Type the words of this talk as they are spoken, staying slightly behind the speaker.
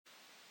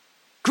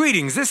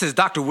Greetings, this is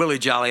Dr. Willie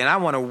Jolly, and I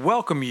want to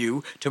welcome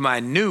you to my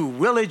new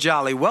Willie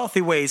Jolly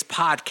Wealthy Ways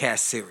podcast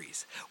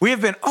series. We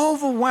have been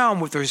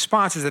overwhelmed with the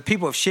responses that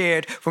people have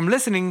shared from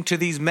listening to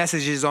these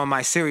messages on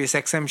my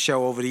SiriusXM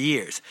show over the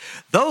years.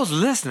 Those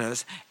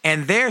listeners,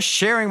 and they're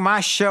sharing my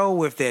show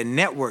with their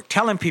network,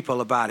 telling people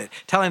about it,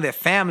 telling their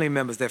family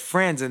members, their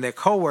friends, and their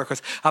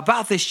coworkers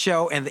about this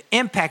show and the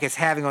impact it's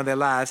having on their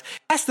lives.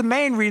 That's the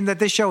main reason that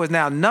this show is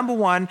now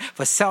 #1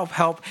 for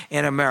self-help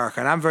in America,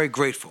 and I'm very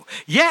grateful.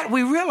 Yet,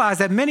 we realize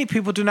that many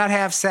people do not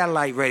have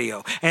satellite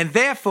radio, and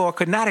therefore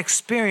could not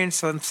experience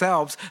for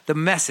themselves the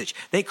message.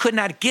 They could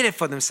not get it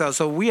for themselves.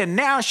 So we are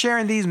now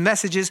sharing these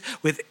messages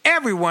with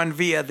everyone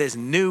via this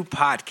new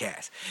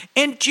podcast.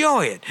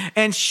 Enjoy it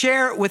and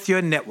share it with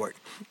your network.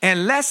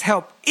 And let's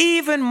help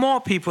even more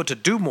people to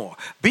do more,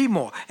 be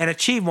more, and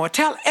achieve more.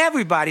 Tell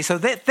everybody so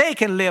that they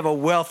can live a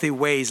Wealthy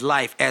Ways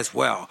life as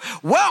well.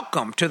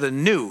 Welcome to the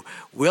new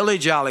Willie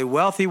Jolly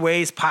Wealthy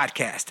Ways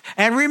podcast.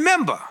 And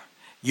remember,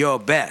 your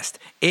best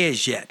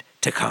is yet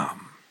to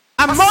come.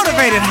 I'm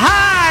motivated,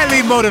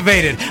 highly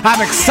motivated.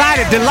 I'm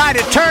excited,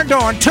 delighted, turned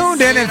on, tuned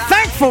in, and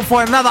thankful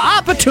for another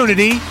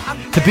opportunity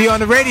to be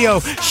on the radio,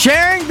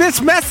 sharing this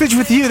message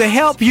with you to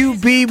help you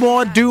be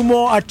more, do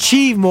more,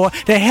 achieve more,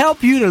 to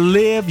help you to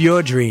live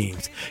your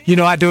dreams. You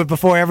know, I do it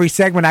before every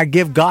segment. I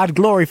give God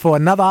glory for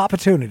another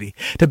opportunity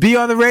to be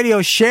on the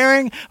radio,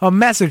 sharing a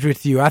message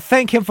with you. I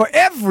thank Him for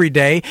every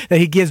day that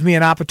He gives me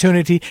an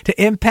opportunity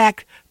to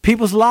impact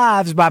people's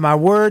lives by my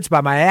words, by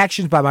my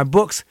actions, by my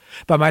books,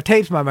 by my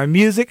tapes, by my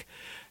music.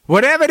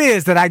 Whatever it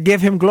is that I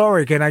give Him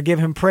glory and I give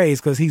Him praise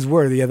because He's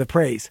worthy of the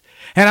praise.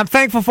 And I'm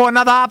thankful for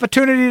another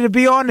opportunity to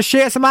be on to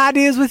share some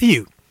ideas with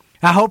you.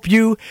 I hope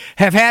you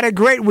have had a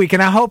great week,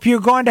 and I hope you're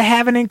going to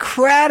have an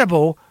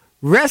incredible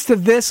rest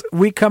of this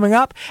week coming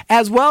up,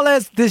 as well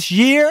as this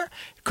year,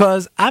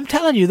 because I'm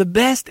telling you, the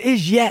best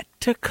is yet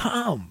to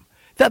come.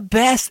 The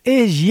best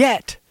is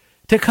yet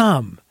to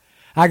come.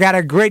 I got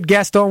a great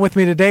guest on with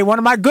me today, one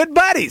of my good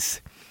buddies.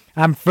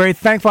 I'm very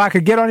thankful I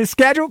could get on his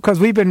schedule because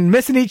we've been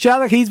missing each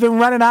other. He's been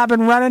running, I've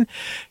been running.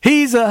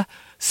 He's a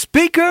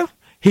speaker.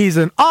 He's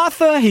an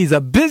author. He's a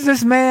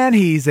businessman.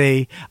 He's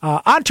a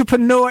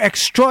entrepreneur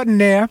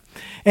extraordinaire,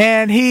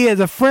 and he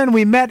is a friend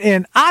we met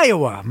in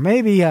Iowa.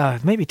 Maybe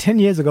 10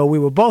 years ago. We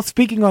were both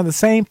speaking on the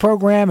same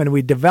program, and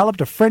we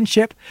developed a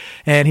friendship.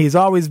 And he's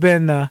always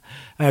been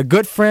a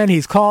good friend.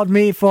 He's called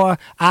me for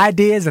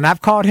ideas, and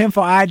I've called him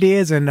for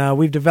ideas, and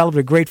we've developed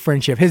a great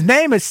friendship. His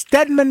name is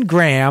Stedman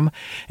Graham,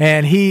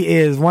 and he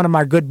is one of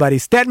my good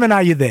buddies. Stedman,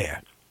 are you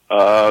there?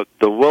 The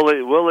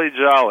Willie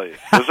Jolly.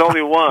 There's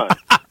only one.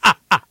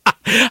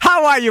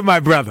 How are you, my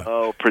brother?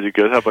 Oh, pretty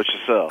good. How about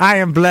yourself? I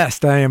am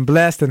blessed.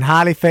 And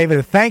highly favored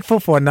and thankful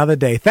for another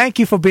day. Thank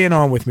you for being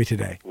on with me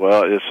today.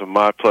 Well, it's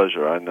my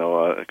pleasure. I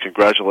know.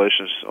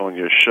 Congratulations on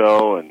your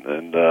show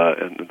and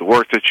the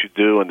work that you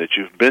do and that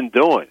you've been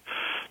doing.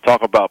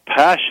 Talk about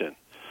passion.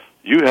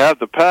 You have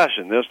the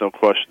passion. There's no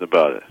question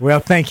about it. Well,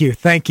 thank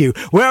you.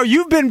 Well,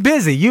 you've been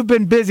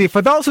busy.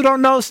 For those who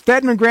don't know,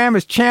 Stedman Graham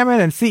is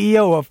chairman and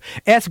CEO of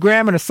S.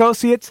 Graham and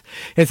Associates.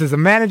 This is a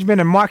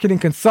management and marketing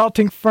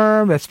consulting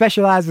firm that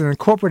specializes in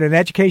corporate and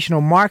educational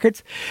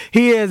markets.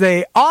 He is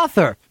a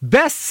author,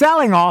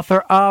 best-selling author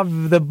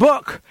of the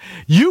book,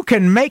 You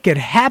Can Make It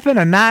Happen,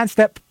 a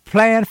 9-step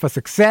plan for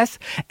success,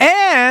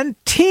 and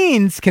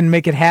teens can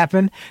make it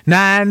happen.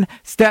 9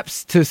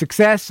 steps to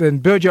success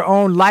and build your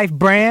own life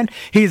brand.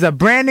 He's a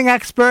branding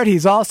expert.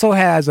 He's also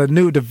has a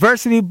new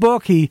diversity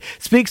book. He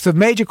speaks to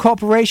major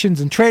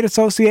corporations and trade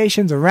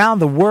associations around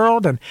the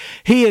world, and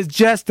he is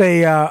just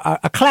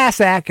a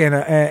class act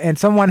and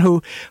someone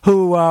who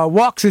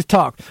walks his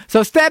talk.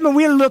 So, Stedman,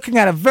 we're looking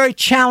at a very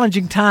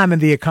challenging time in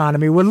the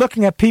economy. We're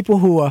looking at people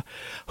who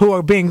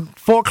are being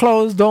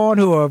foreclosed on,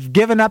 who have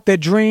given up their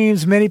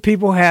dreams. Many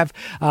people have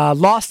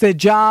lost their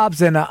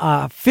jobs and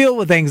filled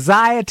with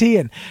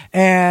anxiety.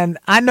 And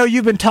I know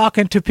you've been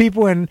talking to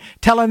people and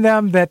telling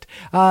them that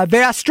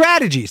there are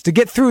strategies to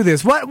get through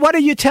this. What are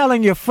you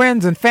telling your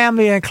friends and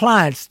family and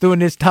clients during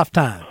this tough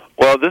time?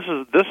 Well, this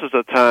is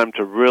a time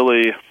to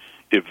really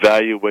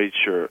evaluate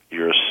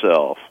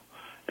yourself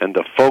and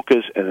to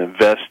focus and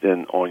invest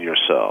on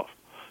yourself.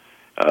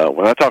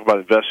 When I talk about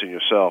investing in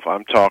yourself,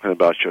 I'm talking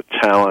about your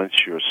talents,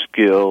 your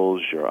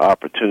skills, your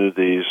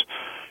opportunities.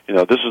 You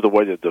know, this is the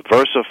way to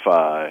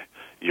diversify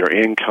your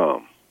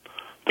income,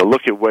 to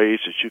look at ways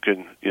that you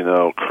can,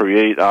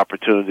 create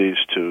opportunities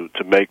to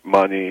make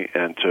money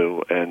and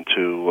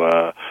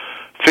to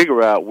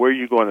figure out where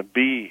you're going to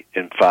be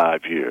in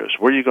 5 years,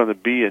 where you're going to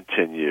be in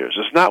 10 years.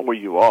 It's not where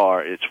you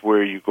are, it's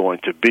where you're going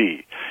to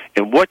be.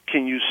 And what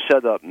can you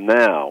set up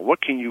now?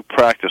 What can you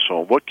practice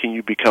on? What can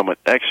you become an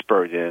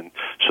expert in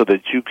so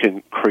that you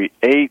can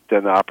create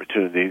an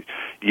opportunity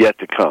yet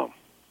to come?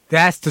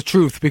 That's the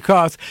truth,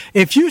 because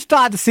if you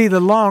start to see the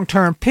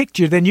long-term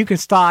picture, then you can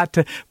start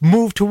to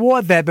move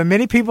toward that. But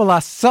many people are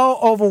so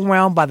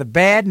overwhelmed by the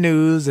bad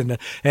news and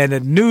the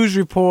news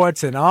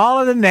reports and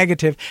all of the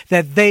negative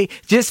that they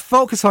just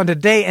focus on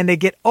today and they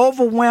get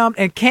overwhelmed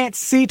and can't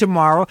see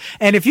tomorrow.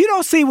 And if you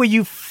don't see where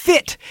you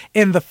fit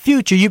in the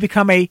future, you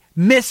become a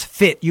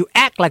misfit. You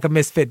act like a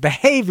misfit,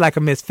 behave like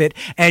a misfit,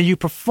 and you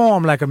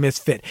perform like a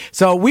misfit.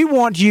 So we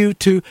want you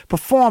to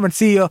perform and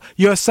see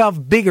yourself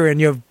bigger in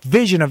your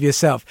vision of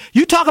yourself.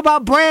 You talk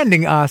about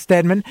branding,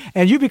 Stedman,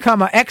 and you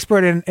become an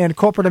expert in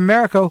corporate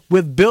America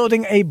with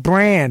building a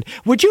brand.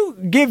 Would you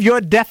give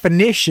your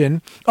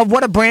definition of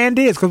what a brand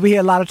is? Because we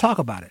hear a lot of talk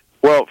about it.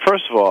 Well,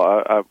 first of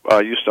all,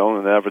 I used to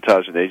own an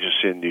advertising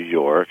agency in New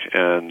York,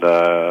 and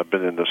I've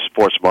been in the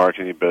sports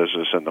marketing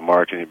business and the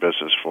marketing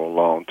business for a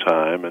long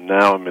time, and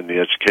now I'm in the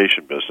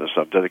education business.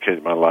 I've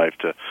dedicated my life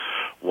to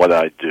what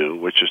I do,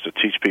 which is to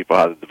teach people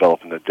how to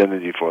develop an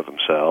identity for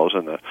themselves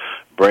and a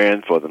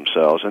brand for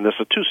themselves, and it's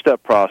a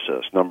two-step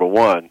process. Number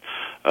one,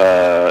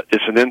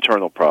 it's an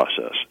internal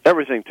process.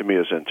 Everything to me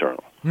is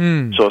internal.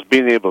 So it's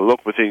being able to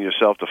look within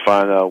yourself to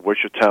find out what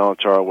your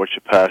talents are, what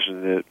your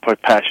passion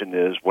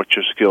is, what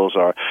your skills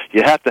are.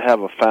 You have to have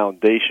a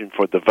foundation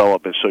for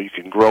development so you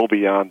can grow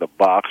beyond the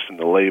box and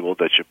the label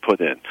that you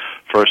put in,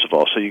 first of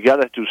all. So you got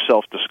to do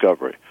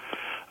self-discovery.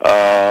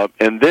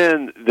 And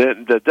then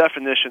the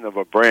definition of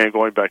a brand,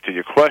 going back to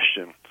your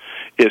question,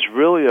 is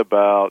really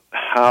about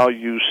how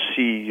you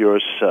see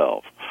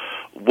yourself.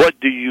 What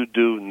do you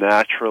do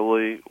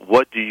naturally?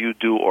 What do you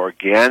do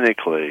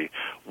organically?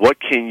 What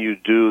can you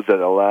do that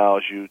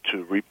allows you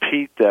to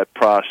repeat that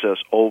process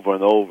over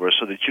and over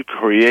so that you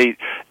create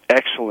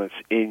excellence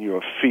in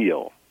your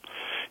field?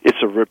 It's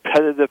a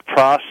repetitive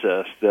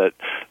process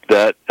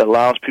that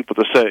allows people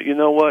to say, you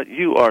know what,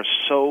 you are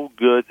so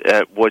good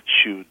at what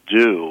you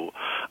do,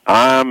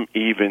 I'm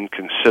even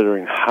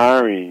considering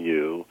hiring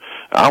you.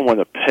 I want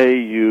to pay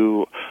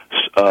you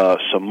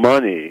some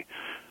money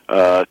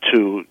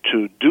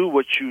to do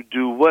what you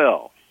do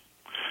well.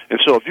 And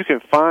so if you can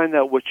find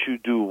out what you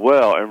do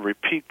well and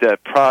repeat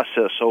that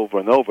process over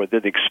and over,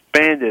 then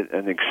expand it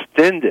and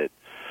extend it,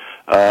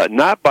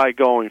 not by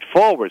going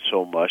forward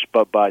so much,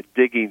 but by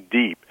digging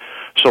deep.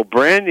 So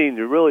branding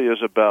really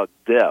is about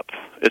depth.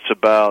 It's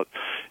about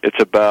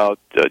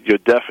your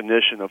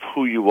definition of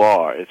who you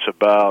are. It's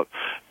about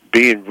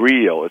being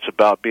real. It's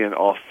about being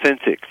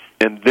authentic.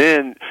 And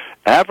then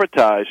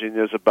advertising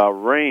is about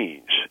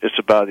range. It's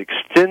about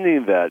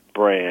extending that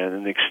brand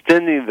and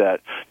extending that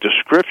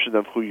description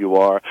of who you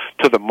are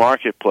to the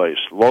marketplace,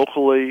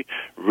 locally,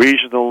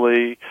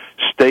 regionally,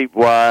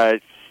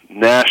 statewide,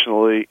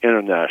 nationally,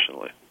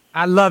 internationally.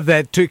 I love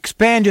that. To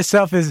expand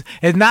yourself is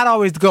not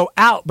always to go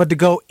out, but to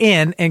go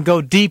in and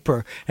go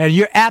deeper. And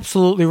you're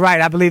absolutely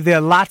right. I believe there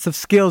are lots of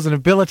skills and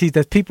abilities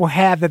that people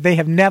have that they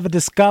have never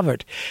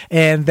discovered,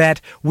 and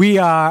that we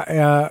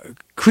are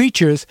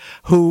creatures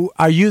who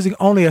are using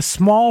only a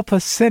small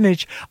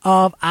percentage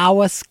of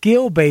our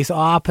skill base or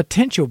our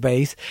potential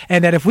base,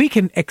 and that if we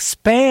can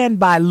expand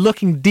by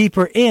looking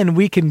deeper in,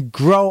 we can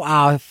grow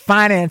our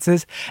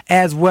finances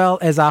as well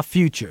as our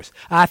futures.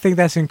 I think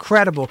that's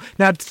incredible.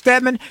 Now,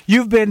 Stedman,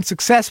 you've been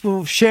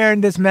successful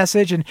sharing this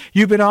message, and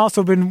you've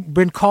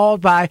been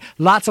called by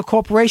lots of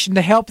corporations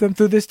to help them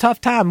through this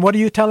tough time. What are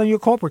you telling your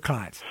corporate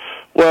clients?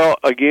 Well,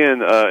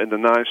 again, in the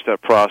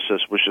 9-step process,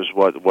 which is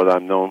what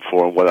I'm known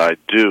for and what I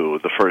do,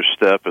 the first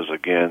step is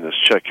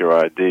check your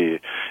ID.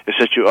 Is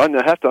that you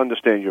have to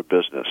understand your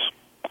business.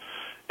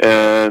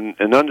 And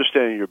in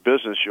understanding your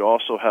business, you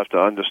also have to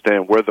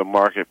understand where the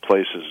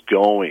marketplace is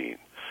going.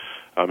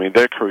 I mean,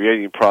 they're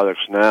creating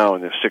products now,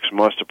 and in 6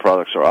 months the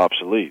products are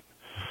obsolete.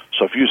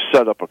 So if you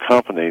set up a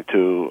company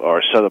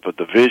or set up a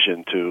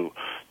division to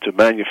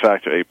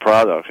manufacture a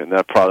product, and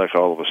that product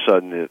all of a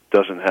sudden it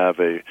doesn't have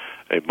a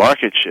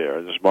market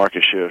share, this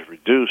market share is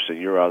reduced and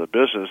you're out of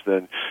business,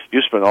 then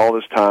you spend all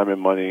this time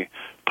and money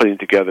putting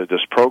together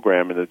this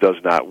program and it does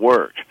not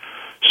work.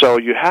 So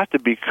you have to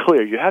be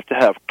clear. You have to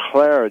have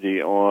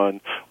clarity on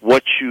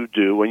what you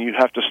do, and you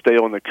have to stay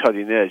on the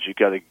cutting edge. You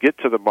got to get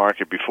to the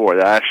market before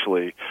it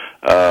actually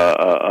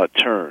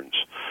turns.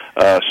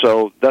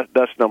 So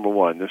that's number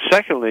one. And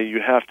secondly, you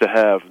have to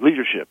have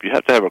leadership. You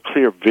have to have a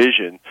clear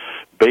vision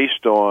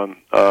based on,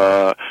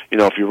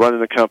 if you're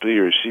running a company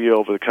or you're CEO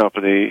of the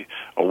company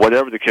or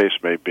whatever the case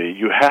may be,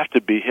 you have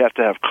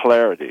to have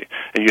clarity,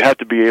 and you have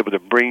to be able to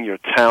bring your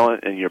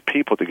talent and your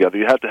people together.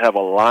 You have to have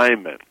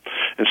alignment.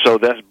 And so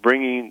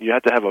you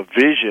have to have a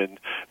vision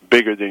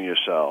bigger than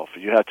yourself.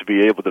 You have to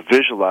be able to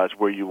visualize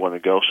where you want to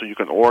go so you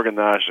can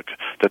organize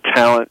the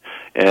talent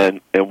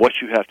and what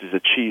you have to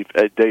achieve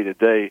day to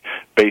day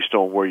based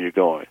on where you're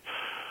going.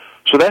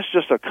 So that's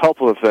just a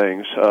couple of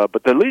things,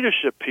 but the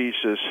leadership piece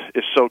is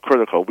so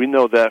critical. We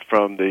know that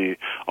from the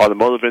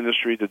automotive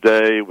industry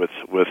today with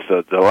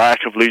the lack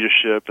of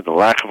leadership and the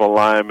lack of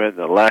alignment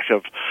and the lack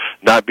of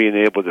not being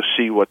able to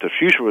see what the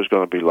future was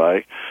going to be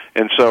like.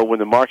 And so when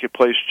the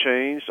marketplace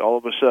changed, all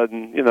of a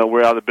sudden,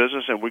 we're out of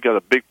business and we got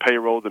a big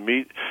payroll to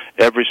meet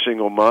every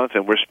single month,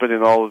 and we're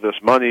spending all of this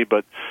money,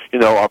 but,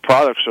 our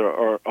products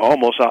are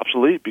almost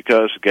obsolete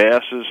because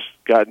gas has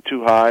gotten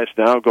too high. It's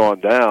now gone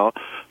down,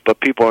 but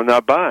people are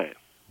not buying.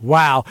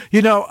 Wow.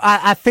 You know,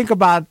 I think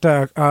about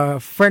a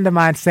friend of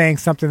mine saying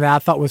something that I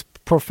thought was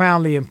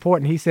profoundly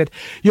important. He said,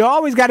 you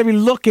always got to be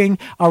looking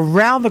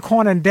around the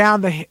corner and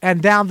down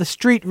the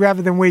street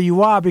rather than where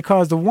you are,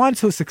 because the ones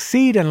who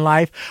succeed in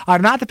life are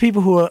not the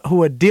people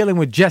who are dealing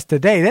with just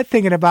today. They're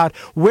thinking about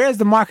where's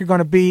the market going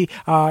to be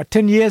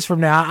 10 years from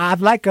now. I'd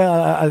like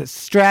a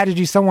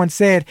strategy. Someone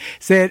said,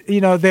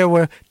 you know, there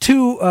were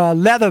two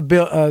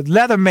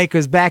leather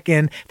makers back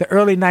in the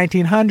early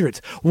 1900s.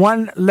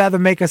 One leather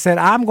maker said,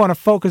 I'm going to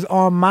focus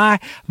on my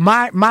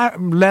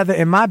leather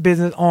in my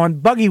business on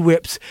buggy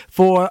whips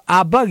for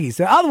our buggies.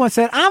 The other one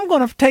said, I'm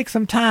going to take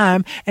some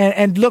time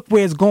and look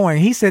where it's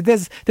going. He said,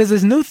 there's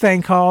this new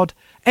thing called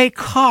a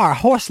car,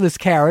 horseless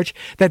carriage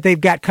that they've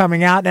got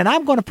coming out, and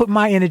I'm going to put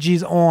my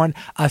energies on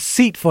a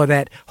seat for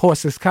that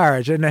horseless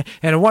carriage. And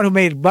the one who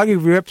made buggy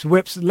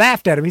whips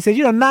laughed at him. He said,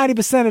 you know,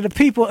 90% of the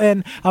people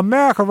in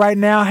America right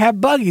now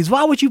have buggies.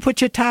 Why would you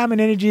put your time and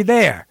energy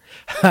there?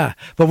 But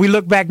we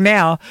look back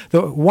now,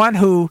 the one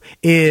who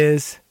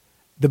is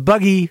the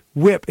buggy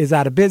whip is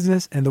out of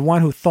business, and the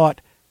one who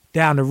thought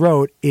down the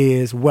road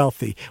is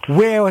wealthy.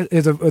 Where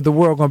is the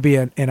world going to be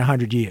in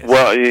 100 years?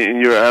 Well,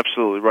 you're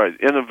absolutely right.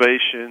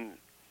 Innovation,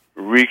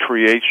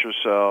 recreate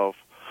yourself,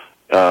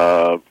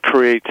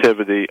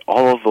 creativity,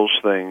 all of those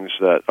things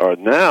that are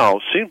now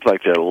seems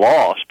like they're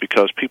lost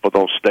because people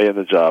don't stay in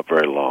the job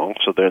very long,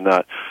 so they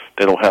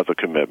don't have the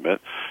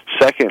commitment.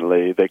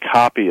 Secondly, they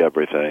copy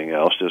everything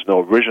else. There's no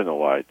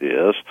original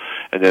ideas.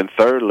 And then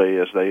thirdly,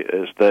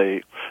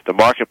 the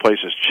marketplace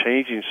is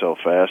changing so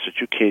fast that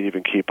you can't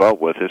even keep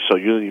up with it. So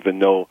you don't even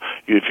know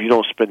if you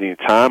don't spend any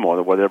time on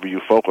it. Whatever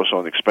you focus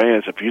on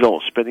expands. If you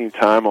don't spend any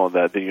time on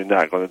that, then you're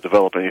not going to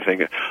develop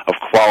anything of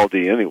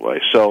quality anyway.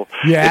 So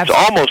it's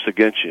almost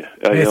against you.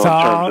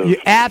 You're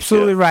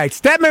absolutely right.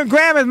 Stedman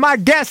Graham is my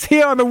guest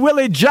here on the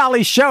Willie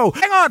Jolly Show.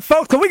 Hang on,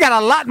 folks, because we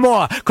got a lot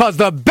more, because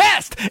the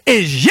best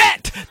is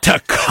yet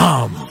to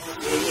come.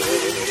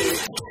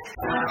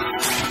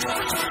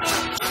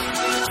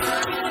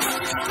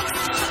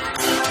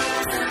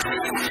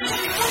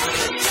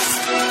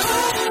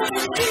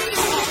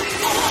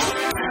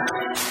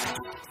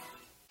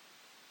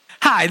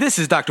 Hi, this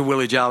is Dr.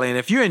 Willie Jolly, and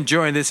if you're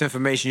enjoying this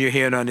information you're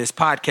hearing on this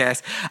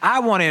podcast, I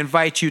want to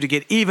invite you to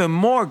get even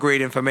more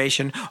great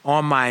information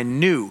on my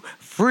new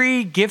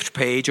free gift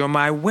page on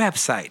my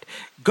website.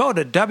 Go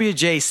to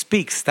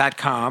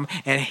wjspeaks.com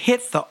and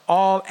hit the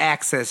All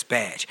Access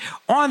badge.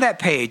 On that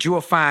page, you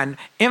will find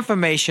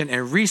information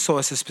and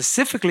resources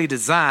specifically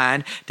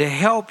designed to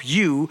help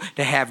you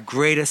to have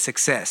greater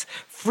success.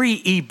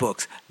 Free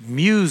ebooks,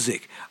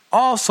 music,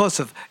 all sorts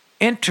of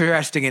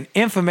interesting and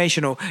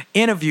informational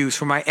interviews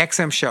from my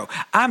XM show.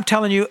 I'm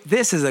telling you,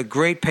 this is a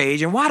great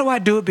page. And why do I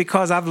do it?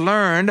 Because I've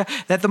learned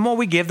that the more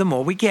we give, the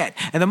more we get.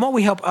 And the more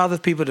we help other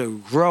people to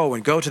grow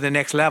and go to the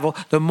next level,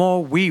 the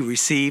more we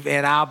receive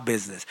in our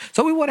business.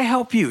 So we want to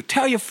help you.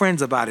 Tell your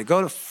friends about it. Go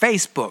to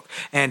Facebook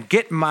and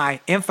get my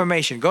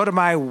information. Go to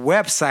my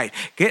website,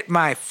 get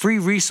my free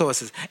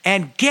resources,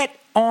 and get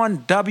on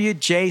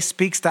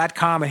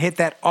wjspeaks.com and hit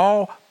that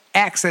All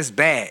Access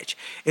badge.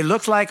 It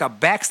looks like a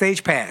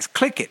backstage pass.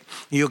 Click it.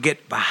 You'll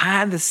get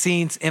behind the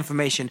scenes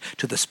information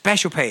to the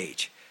special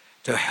page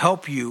to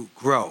help you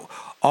grow.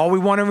 All we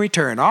want in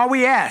return, all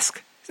we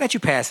ask is that you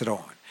pass it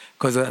on,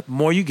 because the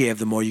more you give,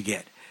 the more you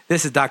get.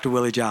 This is Dr.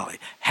 Willie Jolly.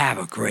 Have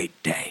a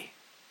great day.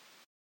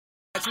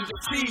 To the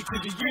T, to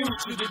the U,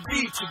 to the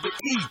D, to the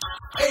E,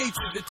 A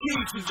to the T,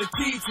 to the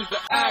T, to the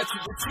I, to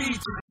the T, to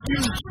the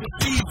U, to the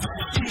D, to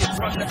the T. It's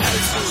about the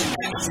attitude.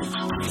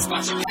 It's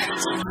about your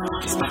attitude.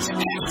 It's about your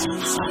attitude.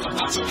 It's all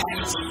about your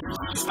attitude.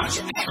 It's about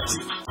your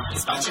attitude.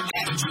 It's about your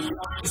attitude.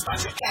 It's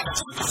about your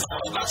attitude. It's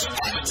all about your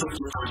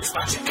attitude. It's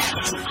about your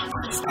attitude.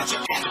 It's about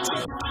your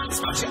attitude. It's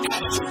about your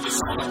attitude.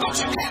 It's all about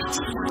your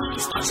attitude.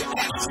 It's about your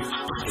attitude.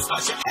 It's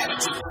about your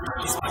attitude.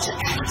 It's about your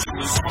attitude.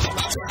 It's all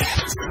about your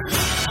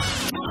attitude.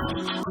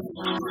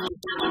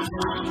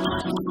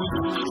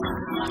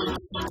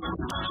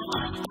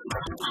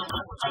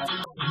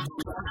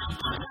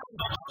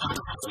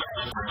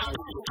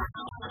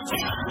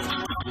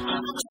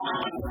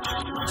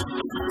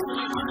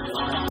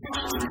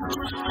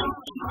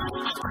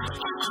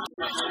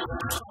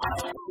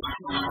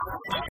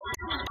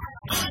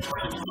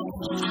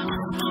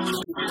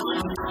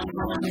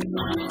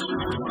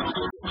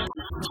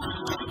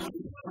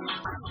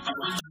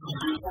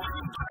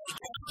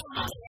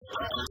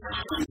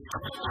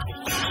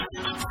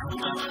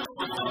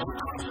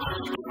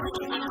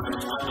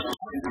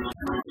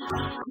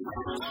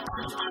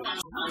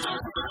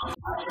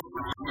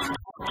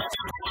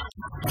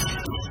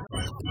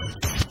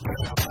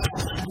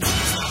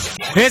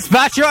 It's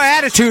about your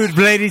attitude,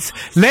 ladies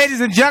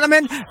and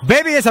gentlemen.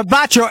 Baby, it's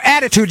about your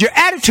attitude. Your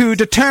attitude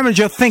determines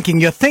your thinking.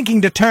 Your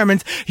thinking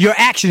determines your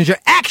actions. Your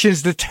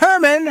actions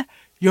determine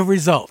your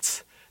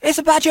results. It's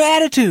about your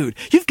attitude.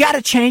 You've got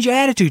to change your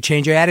attitude.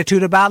 Change your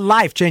attitude about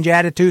life. Change your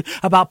attitude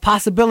about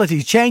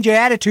possibilities. Change your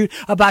attitude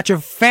about your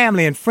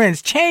family and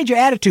friends. Change your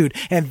attitude.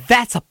 And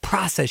that's a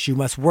process you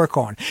must work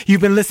on. You've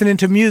been listening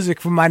to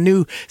music from my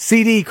new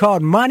CD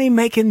called Money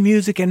Making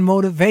Music and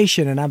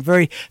Motivation. And I'm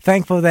very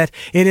thankful that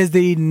it is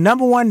the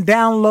 #1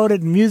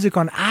 downloaded music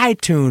on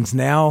iTunes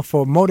now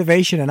for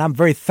motivation. And I'm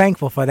very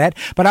thankful for that.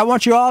 But I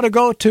want you all to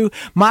go to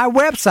my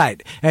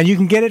website and you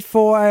can get it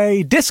for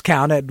a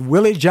discount at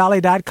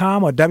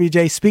williejolly.com or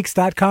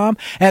wjspeaks.com,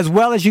 as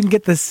well as you can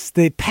get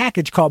the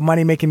package called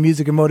Money Making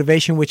Music and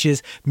Motivation, which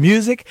is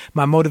music,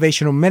 my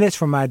motivational minutes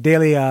from my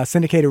daily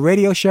syndicated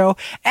radio show,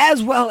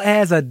 as well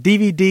as a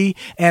DVD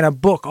and a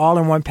book all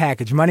in one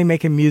package, Money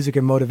Making Music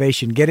and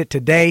Motivation. Get it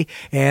today.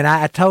 And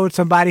I told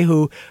somebody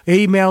who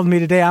emailed me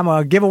today, I'm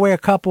going to give away a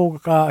couple,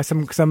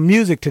 some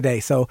music today.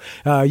 So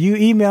you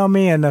email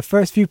me, and the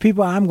first few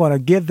people, I'm going to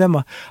give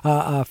them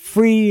a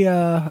free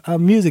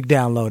music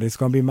download. It's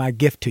going to be my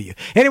gift to you.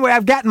 Anyway,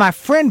 I've got my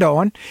friend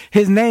on.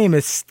 His name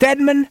is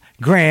Stedman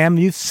Graham.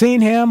 You've seen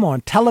him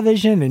on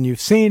television and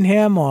you've seen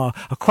him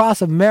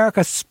across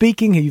America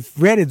speaking. You've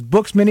read his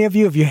books, many of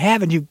you. If you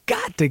haven't, you've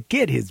got to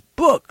get his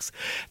books.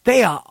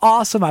 They are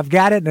awesome. I've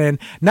got it. And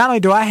not only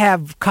do I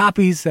have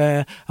copies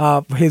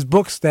of his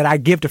books that I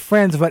give to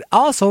friends, but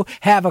also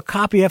have a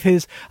copy of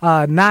his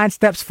 9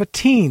 Steps for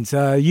Teens.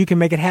 You can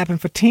make it happen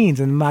for teens.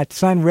 And my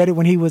son read it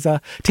when he was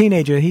a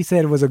teenager. He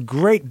said it was a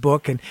great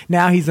book, and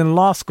now he's in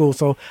law school.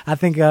 So I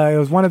think it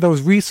was one of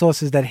those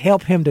resources that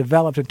helped him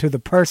develop into the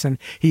person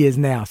he is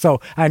now. So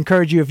I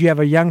encourage you, if you have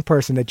a young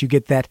person, that you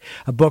get that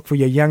a book for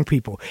your young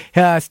people.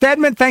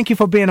 Stedman, thank you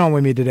for being on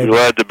with me today.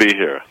 Glad to be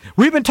here.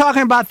 We've been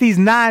talking about these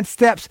 9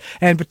 steps,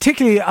 and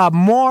particularly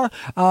more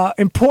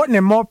important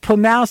and more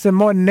pronounced and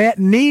more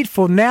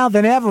needful now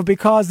than ever,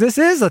 because this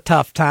is a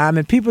tough time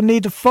and people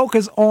need to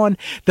focus on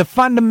the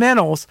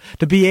fundamentals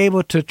to be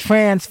able to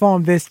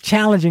transform this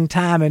challenging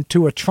time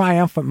into a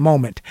triumphant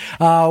moment.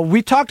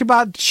 We talked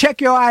about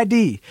check your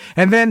ID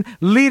and then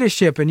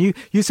leadership, and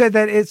you said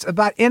that it's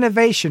about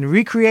innovation,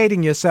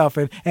 recreating yourself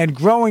and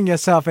growing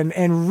yourself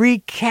and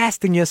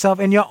recasting yourself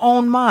in your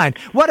own mind.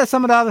 What are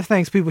some of the other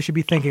things people should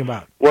be thinking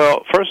about?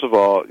 Well, first of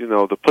all,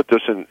 to put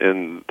this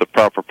in the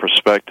proper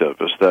perspective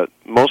is that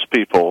most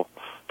people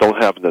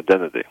don't have an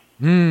identity.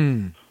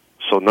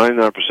 So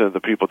 99% of the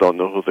people don't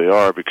know who they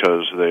are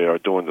because they are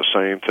doing the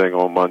same thing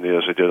on Monday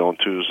as they did on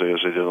Tuesday, as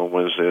they did on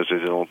Wednesday, as they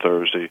did on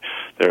Thursday.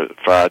 They're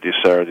Friday,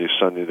 Saturday,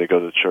 Sunday, they go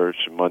to church,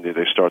 and Monday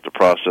they start the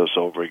process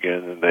over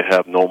again, and they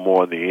have no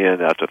more in the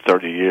end after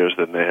 30 years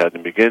than they had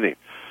in the beginning.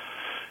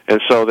 And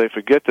so they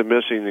forget the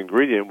missing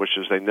ingredient, which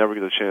is they never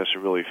get a chance to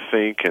really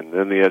think, and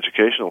then the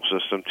educational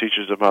system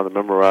teaches them how to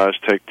memorize,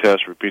 take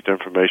tests, repeat the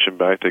information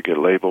back. They get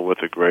labeled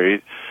with a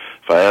grade.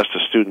 If I asked a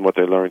student what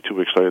they learned 2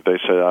 weeks later, they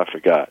said, I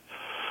forgot.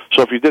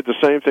 So if you did the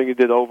same thing you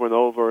did over and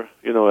over,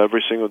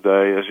 every single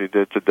day, as you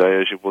did today,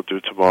 as you will do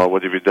tomorrow,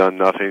 what have you done?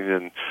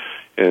 Nothing.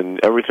 And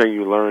everything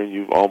you learn,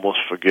 you almost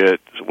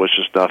forget, which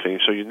is nothing.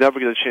 So you never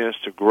get a chance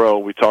to grow.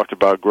 We talked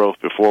about growth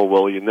before,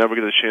 Will. You never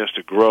get a chance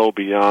to grow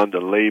beyond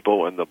the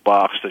label and the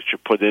box that you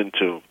put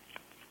into,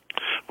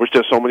 which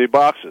there's so many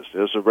boxes.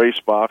 There's a race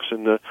box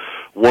and the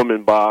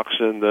woman box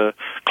and the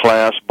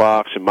class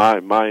box. In my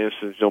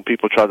instance,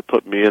 people try to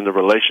put me in the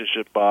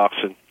relationship box.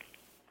 And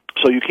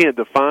so you can't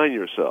define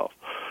yourself.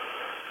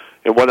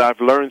 And what I've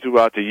learned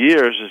throughout the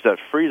years is that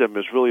freedom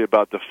is really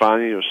about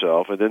defining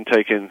yourself and then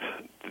taking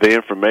the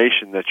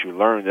information that you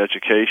learn,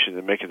 education,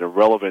 and making it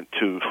relevant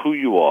to who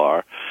you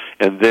are,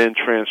 and then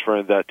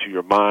transferring that to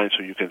your mind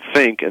so you can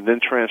think, and then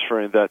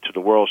transferring that to the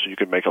world so you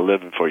can make a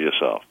living for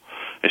yourself,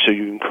 and so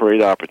you can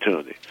create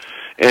opportunity.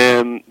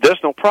 And there's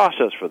no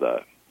process for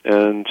that.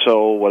 And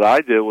so what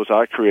I did was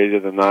I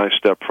created a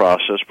 9-step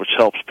process which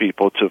helps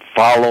people to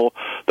follow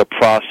the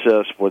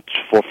process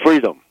for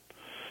freedom,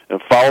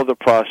 and follow the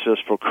process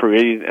for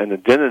creating an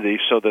identity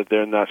so that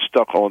they're not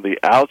stuck on the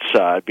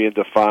outside being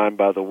defined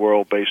by the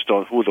world based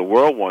on who the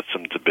world wants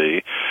them to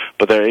be,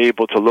 but they're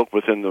able to look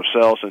within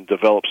themselves and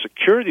develop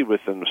security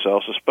within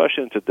themselves,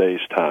 especially in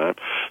today's time,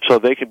 so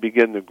they can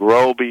begin to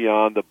grow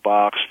beyond the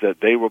box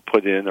that they were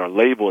put in or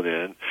labeled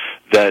in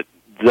that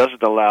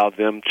doesn't allow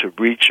them to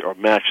reach or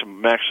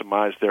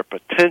maximize their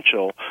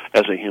potential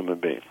as a human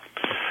being.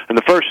 And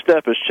the first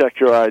step is check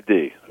your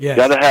ID. Yes. You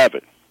got to have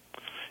it.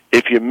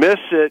 If you miss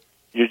it,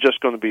 you're just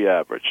going to be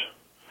average.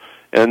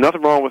 And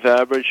nothing wrong with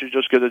average. You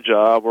just get a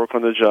job, work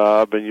on the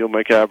job, and you'll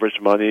make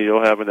average money.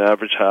 You'll have an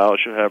average house.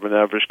 You'll have an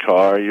average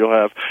car. You'll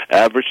have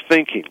average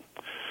thinking.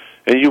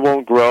 And you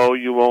won't grow,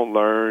 you won't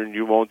learn,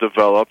 you won't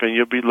develop, and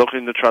you'll be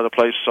looking to try to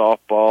play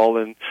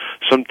softball and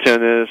some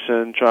tennis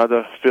and try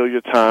to fill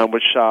your time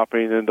with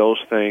shopping and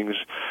those things.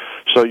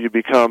 So you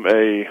become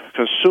a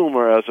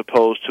consumer as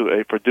opposed to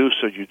a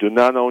producer. You do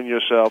not own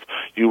yourself.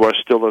 You are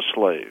still a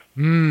slave.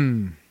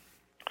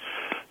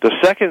 The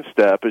second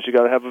step is you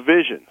got to have a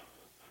vision.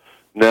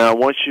 Now,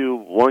 once your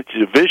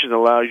vision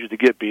allows you to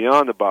get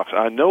beyond the box,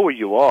 I know where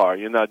you are.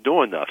 You're not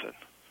doing nothing.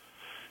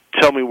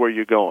 Tell me where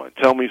you're going.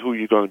 Tell me who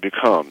you're going to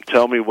become.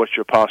 Tell me what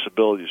your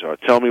possibilities are.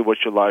 Tell me what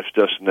your life's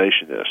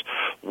destination is.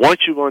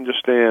 Once you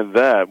understand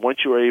that, once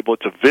you're able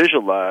to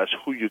visualize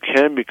who you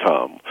can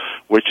become,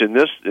 which in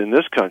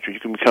this country you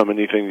can become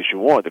anything that you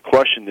want. The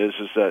question is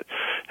that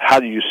how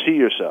do you see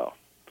yourself?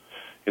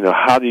 You know,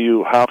 how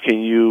can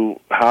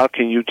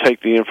you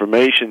take the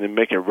information and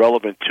make it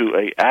relevant to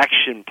a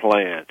action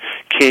plan?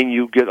 Can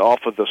you get off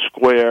of the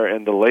square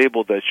and the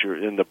label that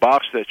you're in, the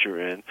box that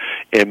you're in,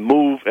 and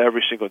move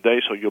every single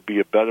day so you'll be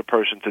a better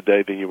person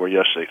today than you were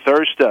yesterday?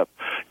 Third step,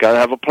 got to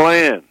have a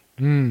plan.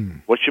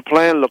 What's your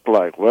plan look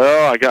like?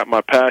 Well, I got my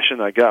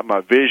passion, I got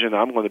my vision.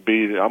 I'm going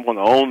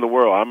to own the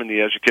world. I'm in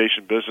the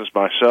education business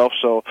myself.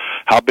 So,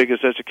 how big is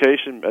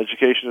education?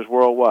 Education is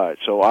worldwide.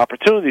 So,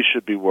 opportunities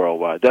should be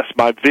worldwide. That's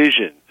my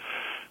vision.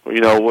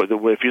 You know,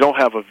 if you don't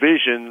have a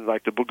vision,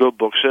 like the good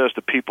book says,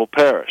 the people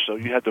perish. So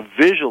you have to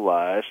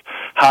visualize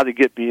how to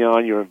get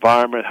beyond your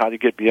environment, how to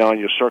get beyond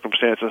your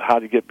circumstances, how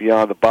to get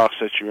beyond the box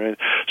that you're in.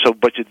 So,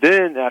 but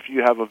then after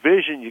you have a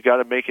vision, you got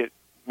to make it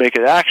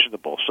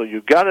actionable. So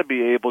you've got to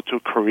be able to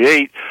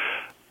create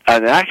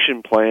an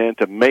action plan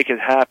to make it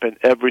happen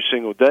every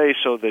single day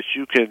so that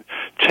you can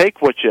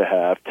take what you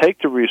have, take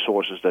the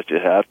resources that you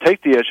have,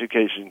 take the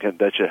education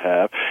that you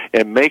have,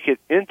 and make it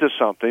into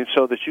something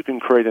so that you can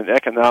create an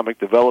economic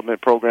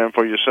development program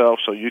for yourself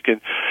so you can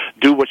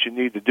do what you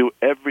need to do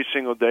every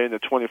single day in the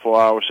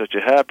 24 hours that you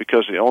have,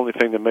 because the only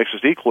thing that makes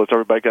us equal is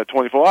everybody got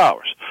 24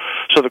 hours.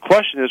 So the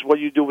question is, what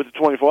do you do with the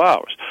 24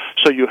 hours?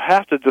 So you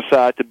have to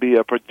decide to be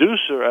a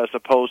producer as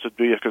opposed to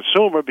be a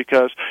consumer,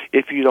 because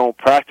if you don't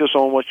practice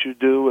on what you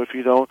do, if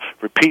you don't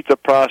repeat the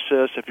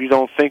process, if you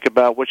don't think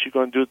about what you're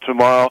going to do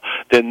tomorrow,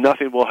 then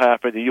nothing will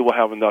happen and you will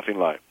have a nothing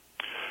life.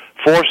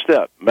 Fourth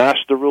step,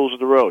 master the rules of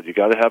the road. You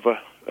got to have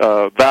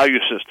a value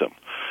system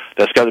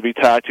that's got to be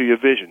tied to your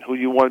vision, who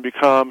you want to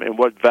become, and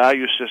what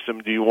value system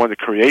do you want to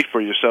create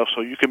for yourself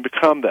so you can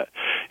become that.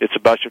 It's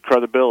about your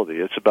credibility.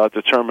 It's about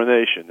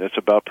determination. It's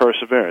about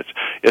perseverance.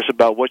 It's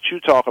about what you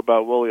talk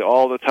about, Willie,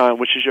 all the time,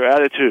 which is your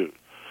attitude.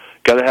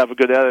 Got to have a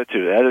good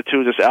attitude.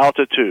 Attitude is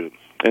altitude.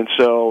 And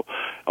so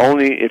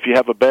only if you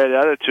have a bad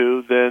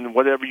attitude, then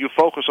whatever you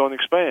focus on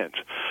expands.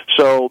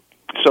 So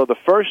the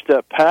first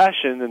step,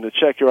 passion, and to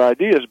check your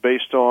ideas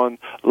based on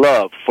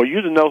love. For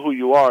you to know who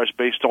you are is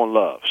based on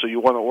love. So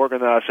you want to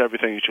organize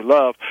everything that you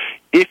love.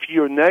 If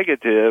you're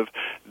negative,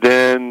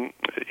 then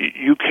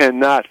you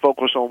cannot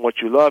focus on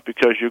what you love,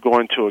 because you're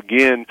going to,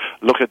 again,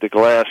 look at the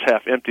glass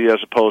half empty as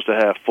opposed to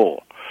half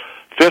full.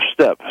 Fifth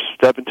step,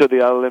 step into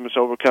the outer limits,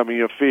 overcoming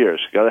your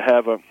fears. You got to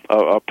have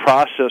a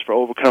process for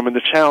overcoming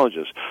the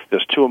challenges.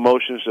 There's two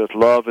emotions, there's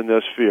love and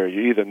there's fear.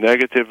 You're either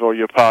negative or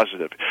you're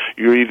positive.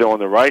 You're either on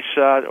the right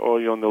side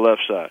or you're on the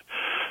left side.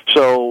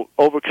 So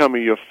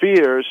overcoming your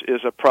fears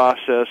is a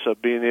process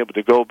of being able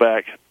to go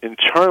back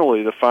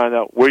internally to find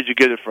out where'd you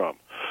get it from.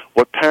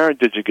 What parent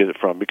did you get it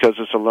from? Because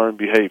it's a learned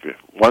behavior.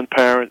 One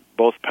parent,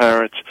 both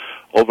parents,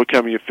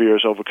 overcoming your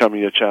fears,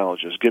 overcoming your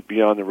challenges. Get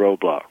beyond the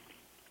roadblock.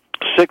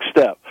 Sixth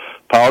step,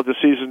 power the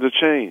seasons of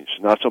change.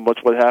 Not so much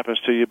what happens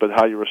to you, but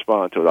how you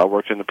respond to it. I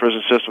worked in the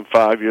prison system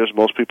 5 years.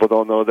 Most people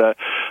don't know that.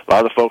 A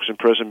lot of folks in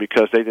prison,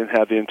 because they didn't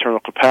have the internal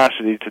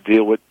capacity to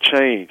deal with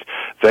change.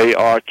 They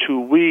are too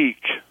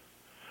weak.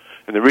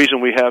 And the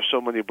reason we have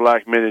so many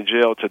black men in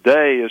jail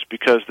today is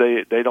because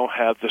they don't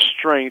have the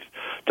strength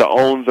to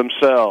own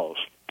themselves.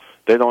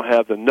 They don't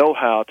have the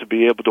know-how to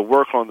be able to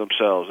work on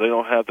themselves. They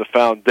don't have the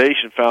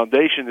foundation.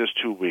 Foundation is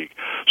too weak.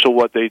 So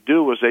what they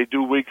do is they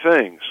do weak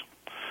things.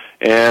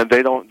 And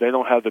they don't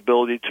have the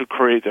ability to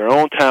create their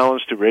own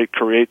talents, to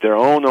create their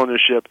own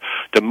ownership,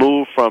 to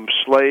move from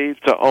slave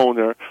to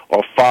owner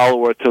or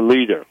follower to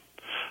leader.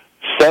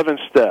 Seventh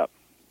step,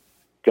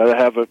 got to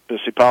have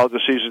power of the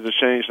seasons to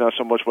change, not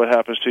so much what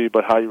happens to you,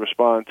 but how you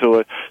respond to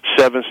it.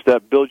 Seventh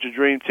step, build your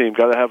dream team.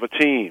 Got to have a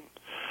team.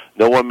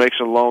 No one makes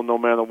it alone. No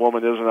man or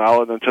woman is an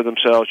island unto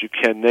themselves. You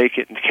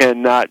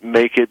cannot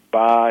make it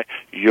by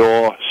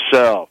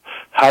yourself.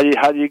 How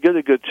do you get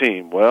a good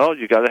team? Well,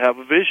 you got to have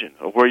a vision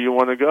of where you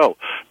want to go,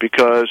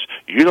 because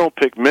you don't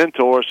pick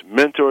mentors;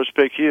 mentors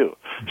pick you.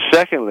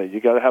 Secondly,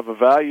 you got to have a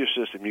value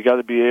system. You got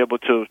to be able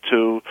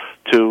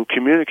to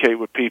communicate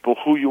with people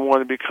who you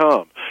want to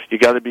become. You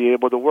got to be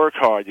able to work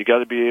hard. You got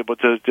to be able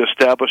to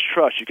establish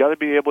trust. You got to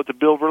be able to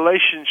build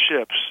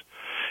relationships.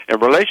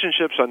 And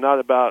relationships are not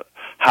about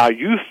how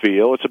you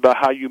feel. It's about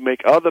how you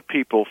make other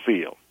people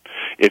feel.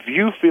 If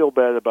you feel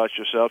bad about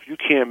yourself, you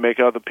can't make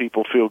other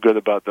people feel good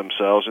about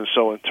themselves. And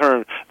so in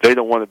turn, they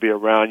don't want to be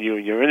around you,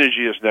 and your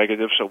energy is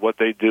negative. So what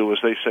they do is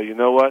they say, you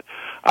know what?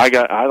 I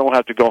don't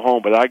have to go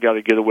home, but I got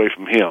to get away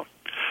from him.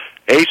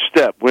 Eighth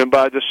step, win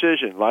by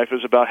decision. Life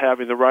is about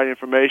having the right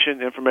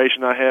information.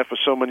 Information I had for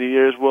so many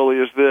years, Willie,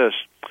 is this.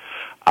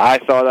 I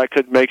thought I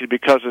couldn't make it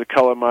because of the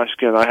color of my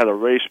skin. I had a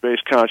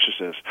race-based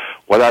consciousness.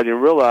 What I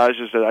didn't realize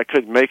is that I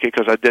couldn't make it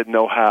because I didn't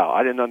know how.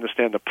 I didn't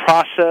understand the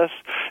process,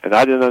 and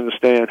I didn't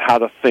understand how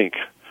to think.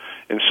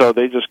 And so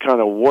they just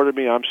kind of watered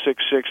me. I'm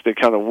 6'6". They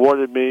kind of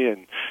watered me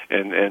and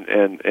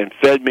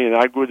fed me, and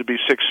I grew to be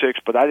 6'6",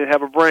 but I didn't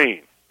have a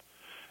brain.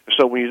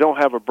 So when you don't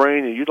have a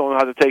brain and you don't know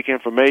how to take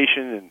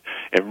information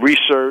and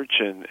research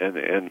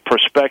and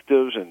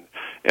perspectives and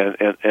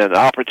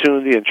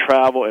opportunity and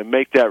travel and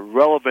make that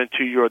relevant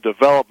to your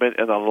development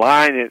and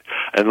line it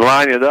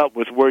up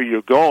with where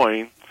you're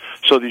going,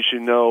 so that you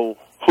know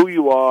who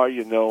you are,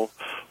 you know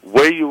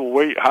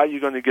how you're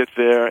going to get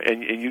there,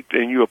 and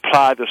you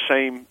apply the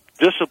same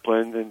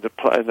discipline and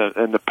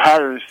the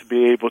patterns to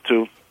be able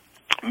to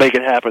make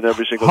it happen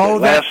every single day.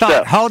 Hold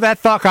that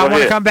thought. I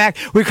want to come back.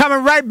 We're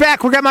coming right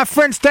back. We got my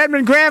friend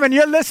Stedman Graham, and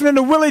you're listening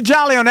to Willie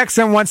Jolly on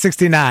XM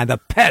 169. The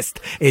pest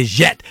is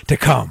yet to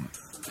come.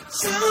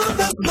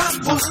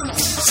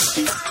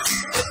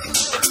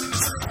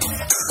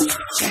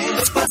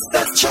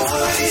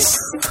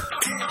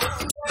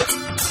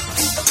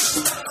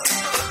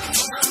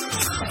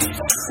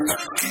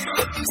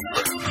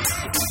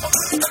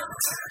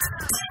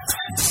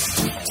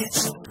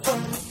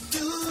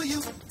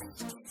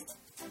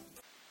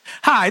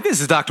 Hi,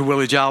 this is Dr.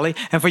 Willie Jolly,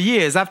 and for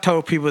years I've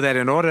told people that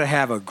in order to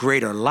have a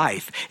greater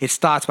life, it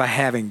starts by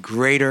having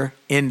greater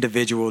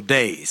individual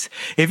days.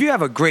 If you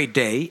have a great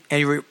day and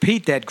you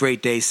repeat that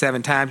great day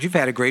 7 times, you've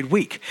had a great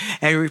week.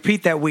 And you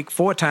repeat that week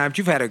 4 times,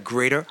 you've had a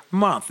greater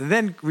month. And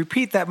then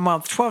repeat that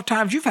month 12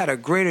 times, you've had a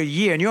greater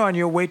year, and you're on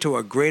your way to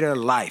a greater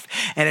life.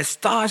 And it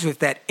starts with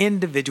that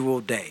individual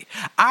day.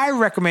 I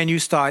recommend you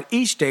start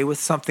each day with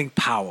something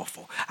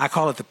powerful. I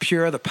call it the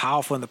pure, the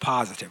powerful, and the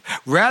positive.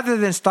 Rather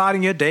than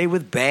starting your day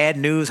with bad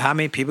news, how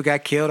many people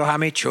got killed or how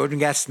many children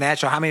got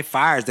snatched or how many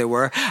fires there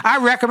were, I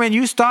recommend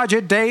you start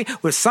your day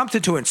with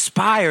something to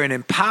inspire and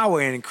empower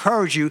and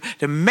encourage you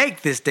to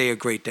make this day a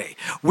great day.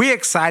 We're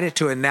excited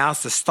to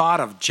announce the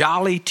start of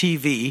Jolly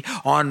TV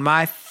on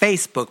my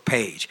Facebook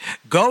page.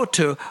 Go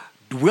to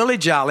Willie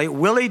Jolly,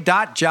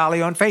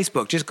 Willie.Jolly on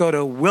Facebook. Just go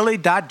to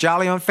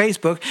Willie.Jolly on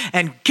Facebook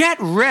and get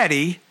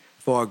ready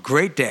for a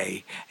great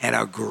day and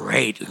a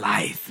great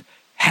life.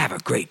 Have a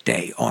great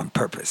day on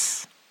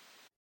purpose.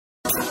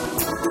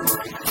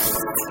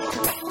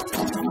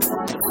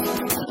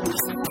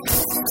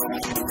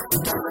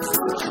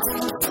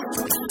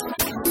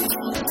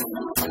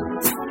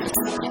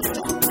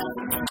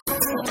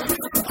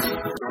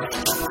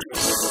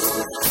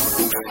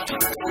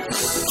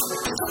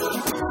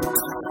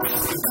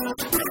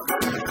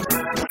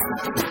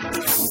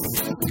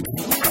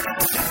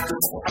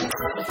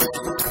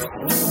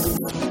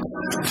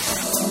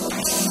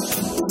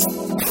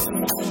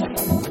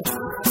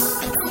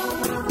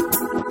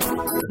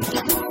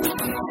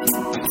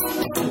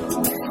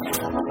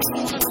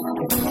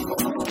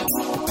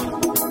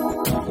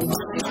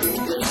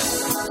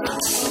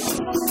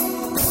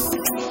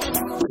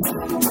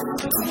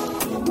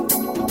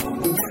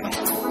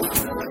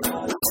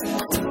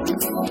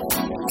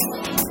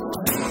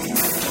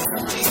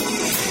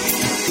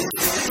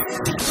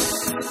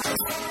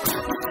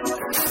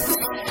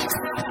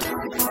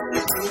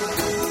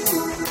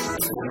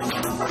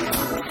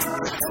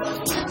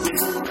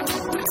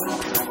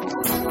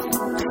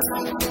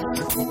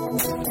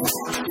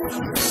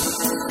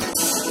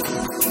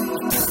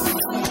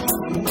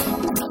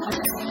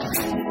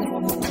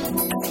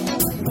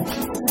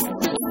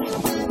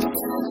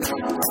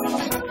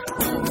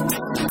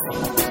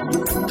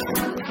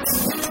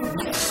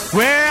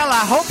 Well,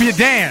 I hope you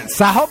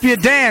dance. I hope you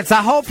dance.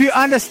 I hope you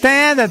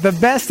understand that the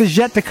best is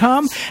yet to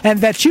come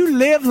and that you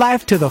live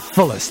life to the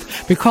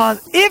fullest. Because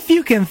if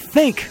you can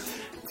think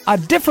a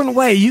different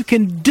way, you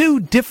can do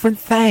different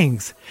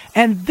things.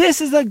 And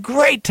this is a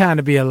great time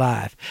to be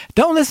alive.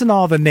 Don't listen to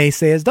all the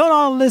naysayers.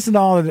 Don't listen to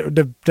all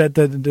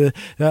the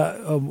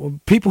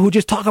people who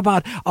just talk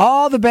about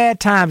all the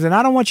bad times. And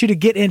I don't want you to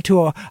get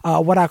into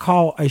what I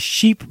call a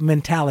sheep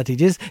mentality.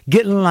 Just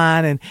get in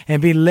line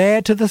and be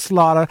led to the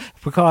slaughter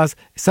because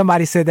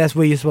somebody said that's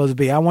where you're supposed to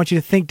be. I want you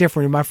to think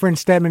differently. My friend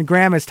Stedman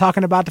Graham is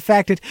talking about the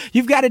fact that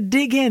you've got to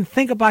dig in,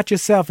 think about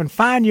yourself, and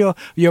find your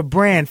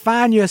brand,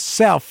 find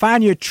yourself,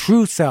 find your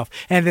true self.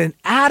 And then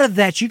out of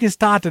that, you can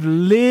start to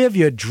live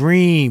your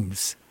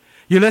dreams.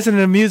 You're listening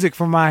to music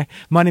from my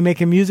Money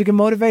Making Music and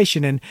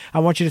Motivation, and I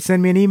want you to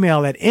send me an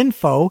email at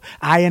info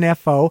at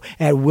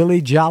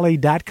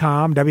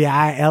williejolly.com,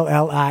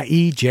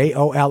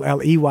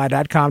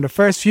 WILLIEJOLLEY.com. The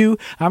first few,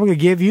 I'm going to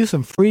give you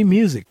some free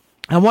music.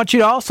 I want you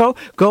to also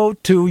go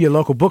to your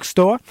local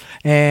bookstore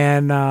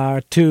and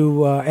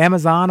to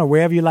Amazon or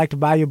wherever you like to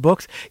buy your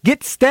books.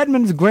 Get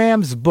Stedman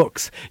Graham's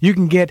books. You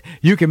can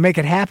make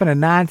it happen, a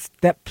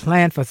 9-step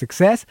plan for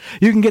success.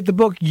 You can get the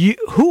book,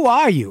 Who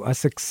Are You? A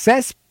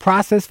Success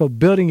Process for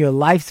Building Your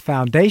Life's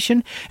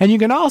Foundation. And you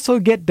can also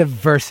get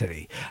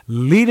Diversity,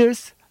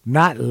 Leaders,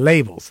 Not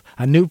Labels,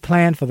 a new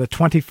plan for the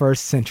 21st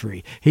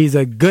century. He's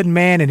a good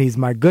man, and he's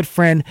my good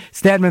friend.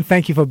 Stedman,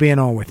 thank you for being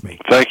on with me.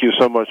 Thank you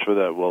so much for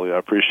that, Willie. I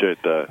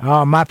appreciate that.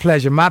 Oh, my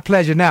pleasure. My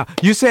pleasure. Now,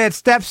 you said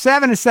step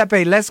 7 and step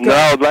 8. Let's go.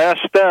 No,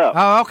 last step.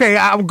 Oh, okay.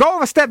 I'll go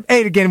over step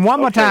 8 again. One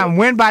more time.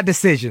 Win by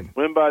decision.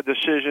 Win by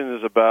decision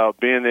is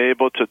about being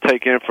able to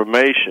take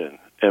information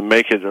and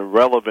make it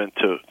relevant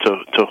to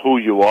who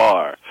you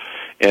are.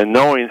 and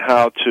knowing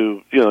how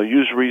to,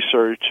 use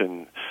research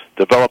and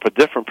develop a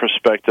different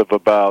perspective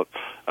about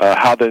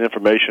how that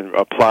information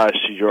applies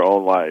to your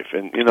own life.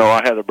 And,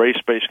 I had a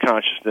race-based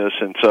consciousness,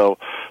 and so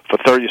for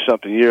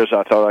 30-something years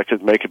I thought I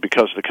could make it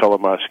because of the color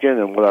of my skin,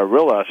 and when I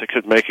realized I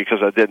couldn't make it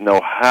because I didn't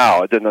know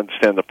how. I didn't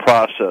understand the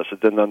process. I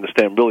didn't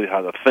understand really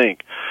how to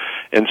think.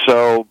 And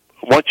so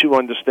once you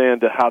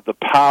understand how the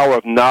power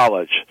of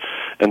knowledge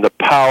and the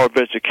power of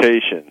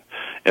education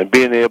and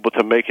being able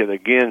to make it,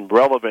 again,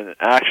 relevant and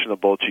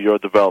actionable to your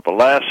developer.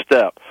 Last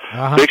step.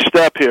 Big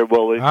step here,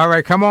 Willie. All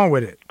right, come on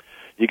with it.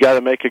 You got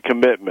to make a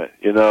commitment,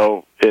 and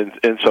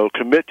so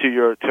commit to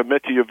your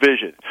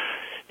vision.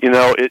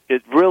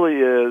 It really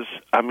is,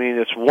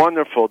 it's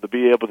wonderful to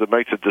be able to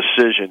make the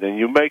decision, and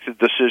you make the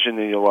decision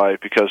in your life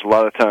because a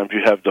lot of times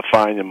you have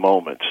defining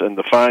moments, and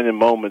defining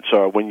moments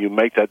are when you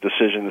make that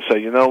decision to say,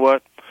 you know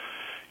what,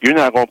 you're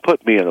not going to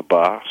put me in a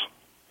box.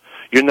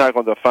 You're not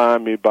going to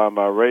define me by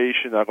my race.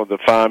 You're not going to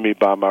define me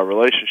by my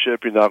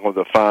relationship. You're not going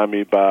to define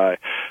me by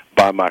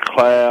my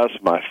class,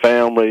 my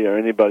family, or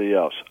anybody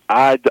else.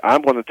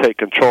 I'm going to take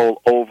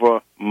control over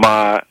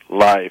my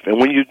life. And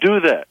when you do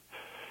that,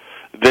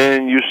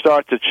 then you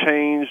start to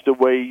change the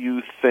way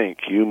you think.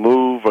 You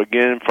move,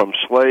 again, from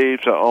slave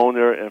to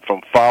owner and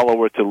from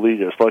follower to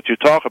leader. It's what you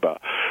talk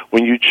about.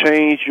 When you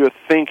change your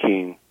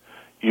thinking,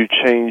 you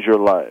change your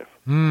life.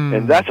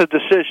 And that's a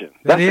decision.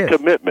 That's a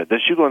commitment that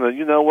you're going to,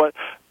 you know what,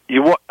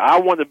 I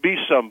want to be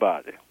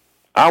somebody.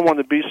 I want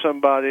to be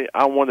somebody.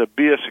 I want to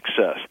be a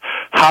success.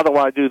 How do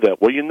I do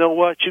that? Well, you know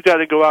what? You got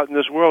to go out in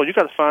this world. You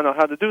got to find out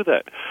how to do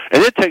that.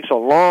 And it takes a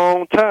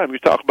long time. You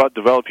talk about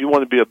developing. You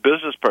want to be a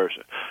business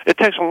person. It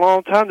takes a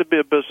long time to be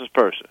a business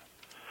person.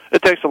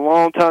 It takes a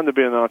long time to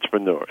be an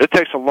entrepreneur. It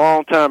takes a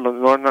long time to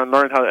learn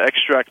how to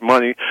extract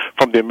money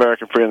from the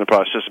American free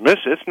enterprise system.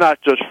 It's not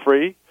just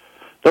free.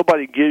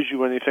 Nobody gives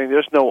you anything.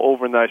 There's no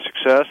overnight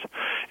success.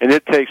 And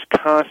it takes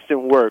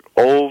constant work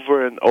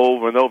over and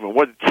over and over. And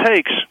what it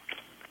takes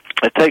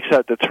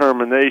that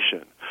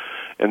determination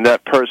and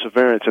that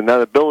perseverance and that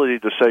ability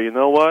to say, you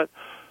know what,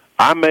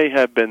 I may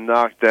have been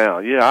knocked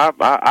down. Yeah,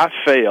 I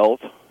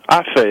failed.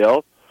 I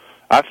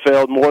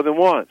failed more than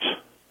once.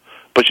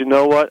 But you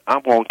know what?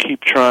 I'm going to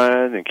keep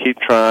trying, and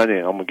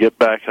I'm going to get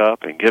back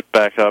up and get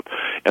back up.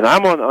 And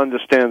I'm going to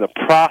understand the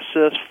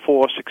process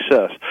for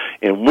success.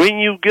 And when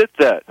you get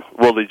that,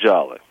 Willie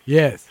Jolly,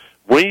 yes,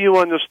 when you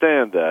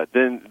understand that,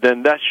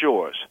 then that's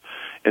yours.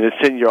 And it's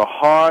in your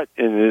heart,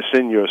 and it's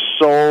in your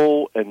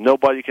soul, and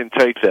nobody can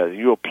take that. And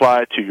you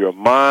apply it to your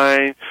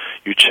mind.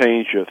 You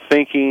change your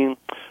thinking.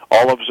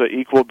 All of us are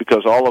equal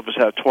because all of us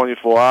have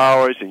 24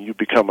 hours, and you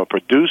become a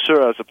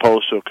producer as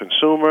opposed to a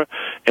consumer,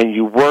 and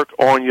you work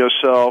on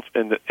yourself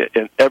in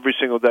every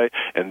single day.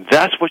 And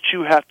that's what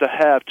you have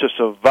to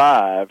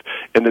survive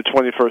in the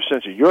 21st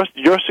century.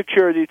 Your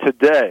security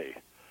today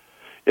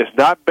is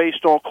not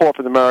based on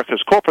corporate America,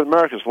 because corporate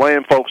America is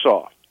laying folks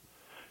off.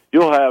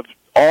 You'll have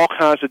all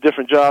kinds of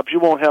different jobs. You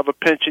won't have a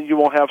pension. You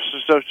won't have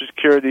Social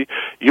Security.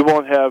 You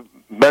won't have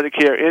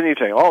Medicare,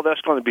 anything. All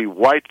that's going to be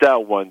wiped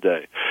out one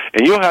day.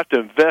 And you'll have to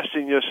invest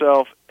in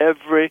yourself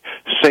every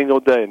single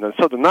day. And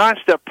so the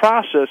 9-step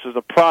process is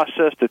a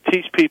process to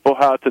teach people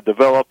how to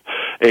develop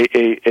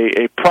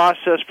a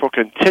process for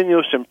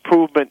continuous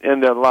improvement in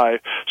their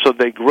life so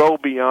they grow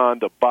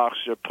beyond the box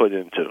they're put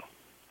into.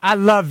 I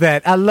love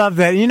that. And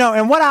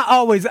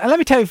let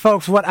me tell you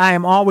folks what I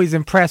am always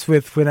impressed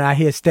with when I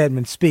hear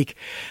Stedman speak.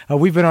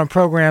 We've been on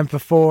programs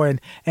before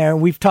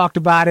and we've talked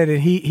about it,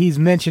 and he's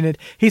mentioned it.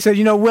 He said,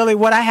 Willie,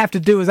 what I have to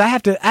do is I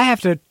have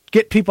to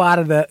get people out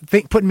of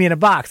putting me in a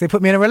box. They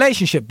put me in a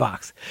relationship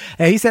box.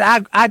 And he said,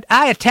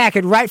 I attack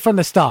it right from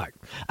the start.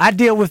 I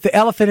deal with the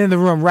elephant in the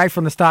room right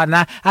from the start.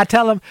 And I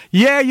tell them,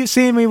 yeah, you've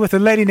seen me with a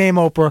lady named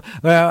Oprah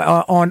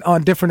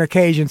on different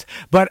occasions,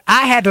 but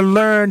I had to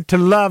learn to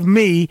love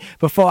me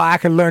before I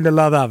could learn to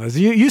love others.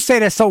 You say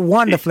that so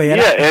wonderfully.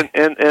 Yeah,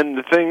 and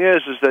the thing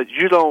is that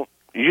you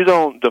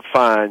don't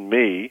define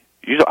me.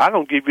 I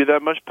don't give you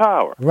that much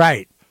power.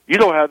 Right. You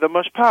don't have that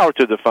much power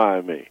to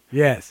define me.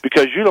 Yes.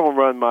 Because you don't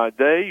run my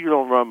day, you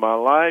don't run my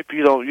life,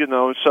 you don't,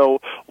 so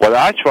what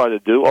I try to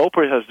do,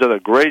 Oprah has done a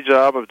great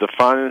job of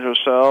defining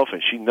herself,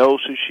 and she knows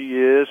who she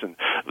is, and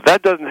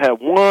that doesn't have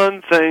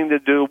one thing to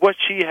do. What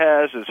she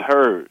has is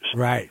hers.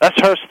 Right. That's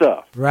her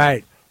stuff.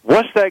 Right.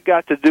 What's that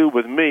got to do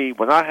with me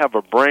when I have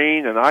a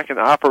brain and I can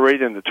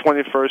operate in the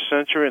 21st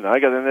century and I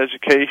got an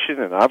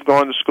education and I've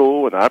gone to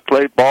school and I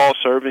played ball,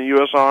 served in the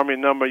U.S. Army a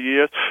number of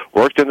years,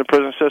 worked in the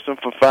prison system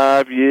for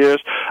 5 years.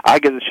 I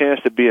get a chance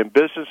to be in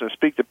business and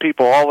speak to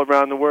people all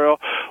around the world.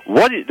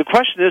 The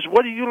question is,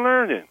 what are you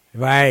learning?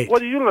 Right. What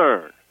do you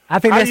learn? I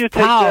think that's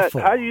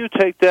powerful. How do you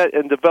take that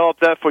and develop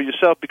that for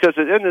yourself? Because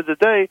at the end of the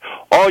day,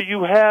 all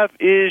you have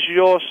is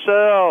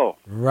yourself.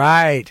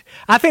 Right.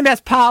 I think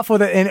that's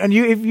powerful. And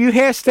if you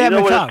hear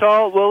Stedman talk, it's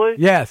called, Willie?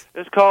 Yes.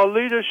 It's called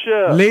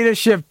leadership.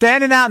 Leadership.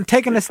 Standing out and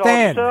taking a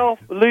stand. Called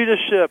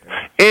self-leadership.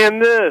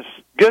 And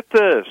get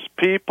this,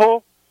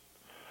 people,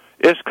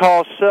 it's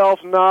called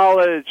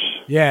self-knowledge.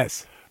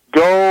 Yes.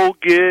 Go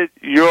get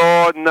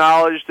your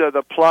knowledge that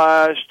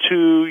applies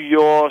to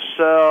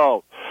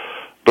yourself.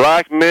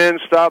 Black men,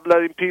 stop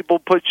letting people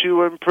put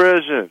you in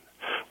prison.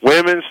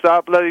 Women,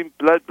 stop letting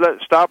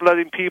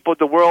people,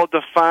 the world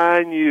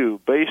define you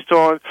based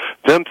on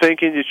them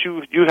thinking that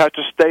you have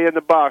to stay in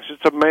the box.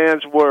 It's a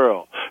man's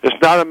world. It's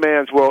not a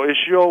man's world. It's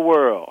your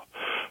world.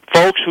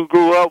 Folks who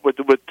grew up with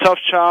tough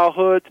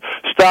childhoods,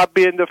 stop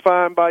being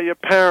defined by your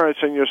parents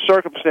and your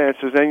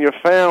circumstances and your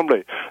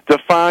family.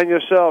 Define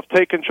yourself.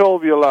 Take control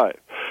of your life.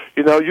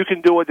 You know, you can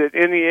do it at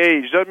any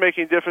age. Doesn't make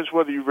any difference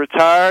whether you're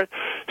retired,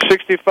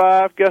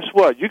 65. Guess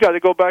what? You got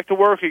to go back to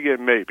work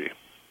again, maybe.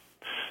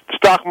 The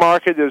stock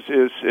market is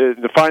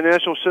the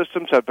financial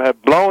systems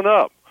have blown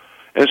up.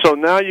 And so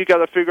now you got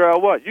to figure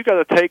out what? You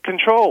got to take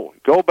control.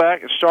 Go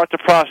back and start the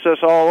process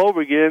all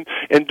over again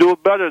and do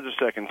it better the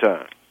second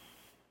time.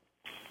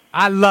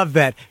 I love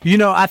that. You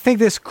know, I think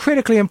that's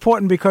critically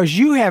important because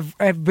you have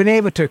been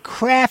able to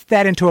craft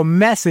that into a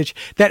message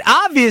that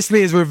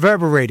obviously is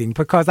reverberating,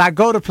 because I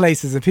go to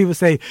places and people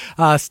say,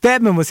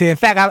 Stedman was here. In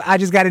fact, I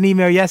just got an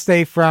email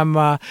yesterday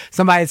from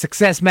somebody at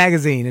Success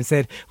Magazine and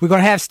said, we're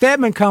going to have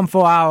Stedman come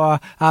for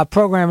our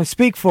program and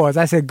speak for us.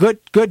 I said,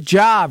 good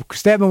job.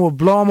 Stedman will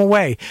blow them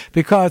away,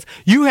 because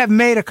you have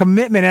made a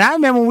commitment. And I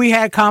remember when we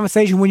had a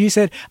conversation when you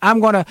said, I'm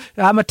going to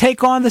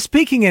take on the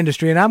speaking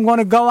industry and I'm going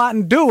to go out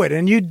and do it.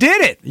 And you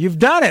did it. You've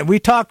done it. We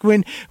talked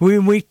when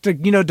we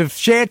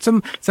shared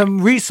some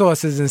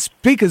resources and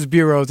speakers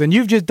bureaus, and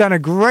you've just done a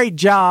great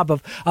job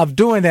of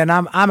doing that.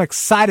 And I'm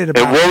excited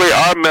about it. And Willie,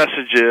 our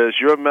message is,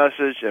 your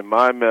message and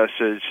my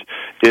message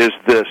is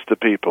this to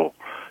people: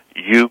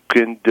 you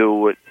can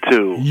do it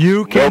too.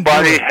 You can.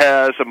 Nobody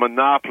has a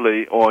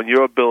monopoly on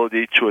your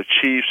ability to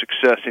achieve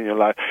success in your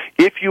life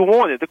if you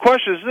want it. The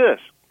question is this: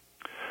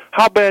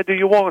 how bad do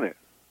you want it?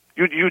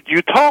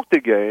 You talk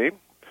the game.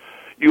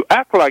 You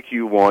act like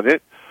you want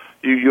it.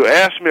 You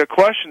ask me a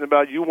question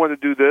about, you want to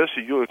do this,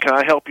 or can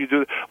I help you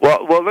do it?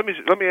 Well, let me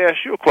ask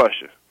you a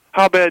question.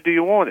 How bad do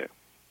you want it?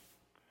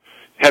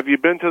 Have you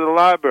been to the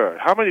library?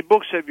 How many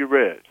books have you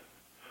read?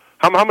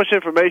 How much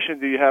information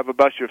do you have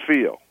about your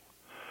field?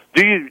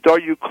 Are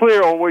you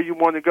clear on where you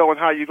want to go and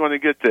how you're going to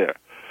get there?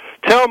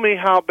 Tell me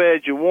how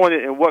bad you want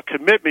it and what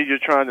commitment you're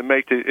trying to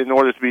make in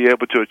order to be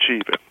able to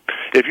achieve it.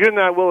 If you're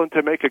not willing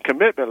to make a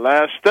commitment,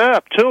 last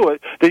step to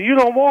it, then you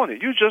don't want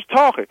it. You're just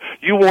talking.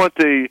 You want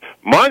the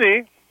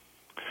money.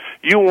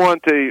 You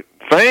want the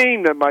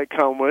fame that might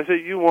come with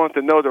it. You want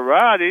the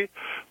notoriety,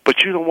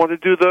 but you don't want to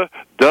do the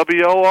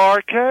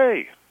WORK.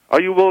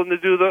 Are you willing to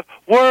do the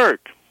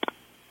work?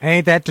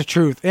 Ain't that the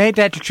truth? Ain't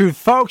that the truth?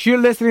 Folks, you're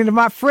listening to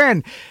my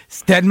friend,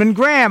 Stedman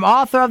Graham,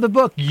 author of the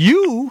book,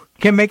 You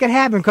Can Make It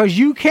Happen, because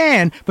you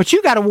can, but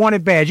you got to want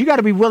it bad. You got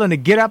to be willing to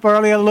get up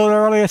earlier, a little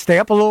earlier, stay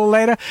up a little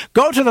later,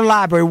 go to the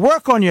library,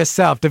 work on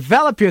yourself,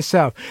 develop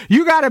yourself.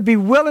 You got to be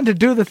willing to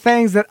do the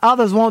things that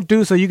others won't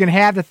do so you can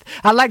have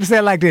I like to say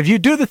it like this: if you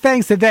do the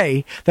things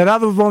today that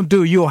others won't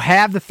do, you'll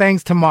have the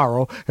things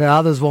tomorrow that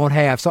others won't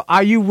have. So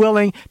are you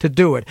willing to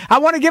do it? I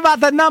want to give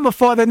out the number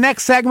for the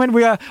next segment.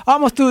 We are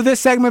almost through this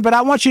segment, but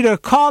I want you to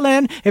call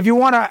in if you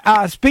want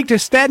to speak to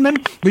Stedman.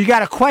 You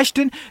got a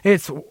question?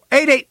 It's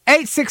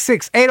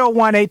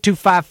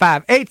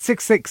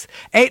 866-801-8255.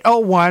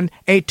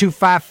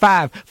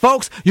 866-801-8255.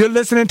 Folks, you're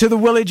listening to the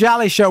Willie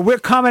Jolly Show. We're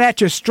coming at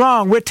you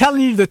strong. We're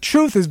telling you the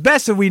truth as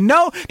best as we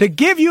know to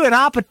give you an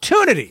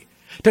opportunity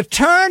to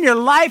turn your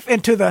life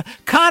into the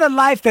kind of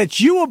life that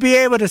you will be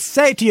able to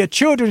say to your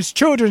children's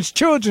children's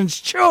children's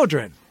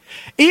children.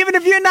 Even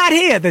if you're not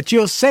here, that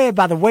you'll say it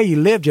by the way you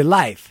lived your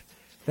life,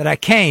 that I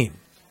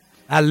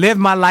lived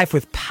my life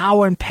with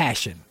power and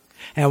passion.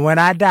 And when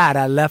I died,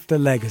 I left a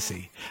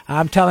legacy.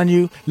 I'm telling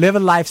you, live a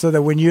life so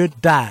that when you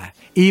die,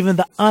 even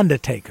the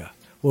undertaker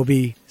will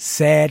be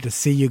sad to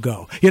see you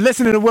go. You're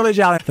listening to Willie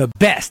Jolly. The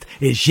best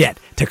is yet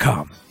to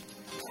come.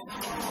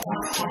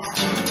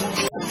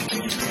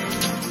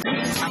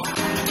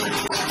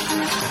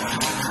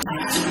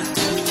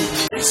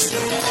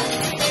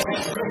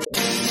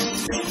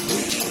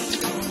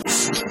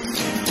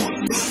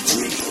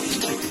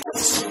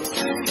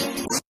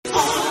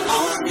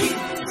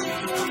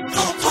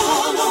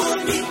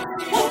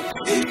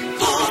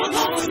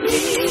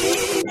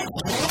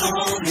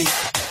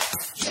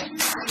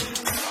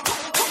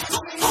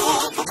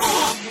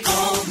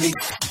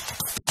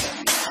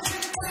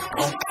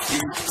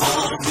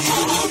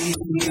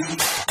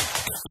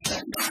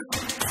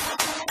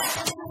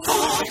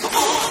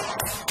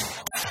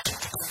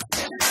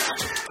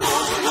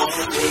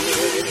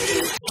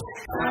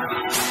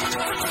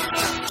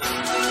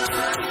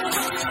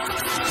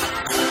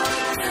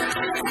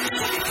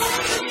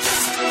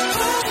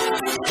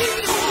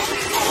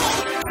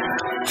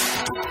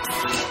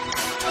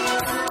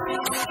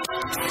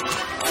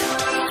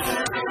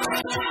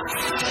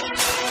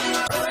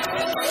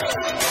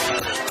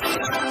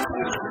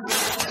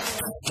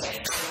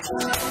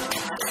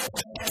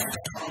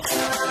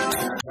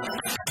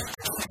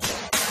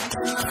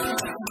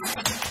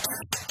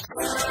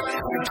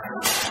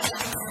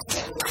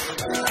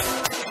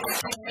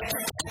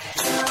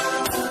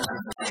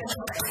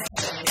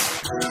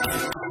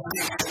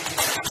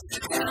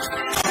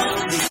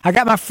 I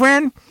got my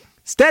friend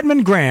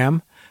Stedman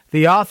Graham,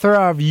 the author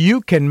of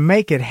You Can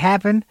Make It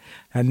Happen,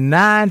 a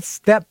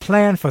 9-step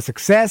plan for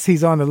success.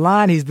 He's on the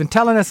line. He's been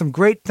telling us some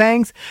great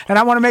things, and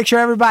I want to make sure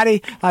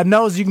everybody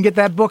knows you can get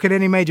that book at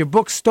any major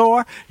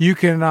bookstore. You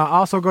can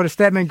also go to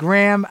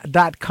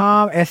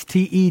StedmanGraham.com,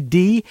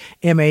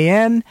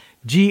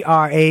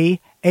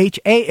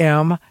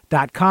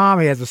 StedmanGraham.com.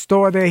 He has a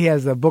store there. He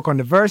has a book on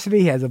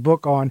diversity. He has a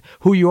book on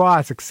who you are,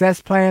 a success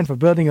plan for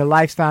building your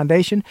life's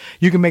foundation.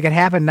 You can make it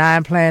happen.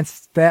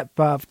 9-step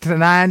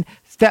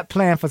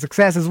plan for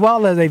success, as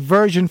well as a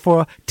version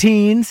for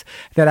teens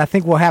that I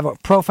think will have a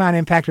profound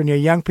impact on your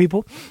young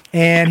people.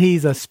 And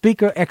he's a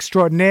speaker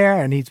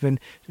extraordinaire, and he's been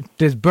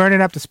just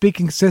burning up the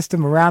speaking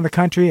system around the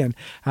country. And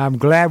I'm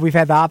glad we've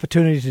had the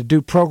opportunity to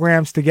do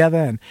programs together,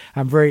 and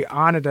I'm very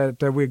honored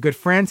that we're good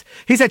friends.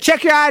 He said,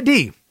 check your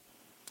ID.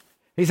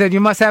 He said, you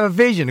must have a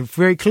vision, a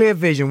very clear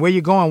vision, where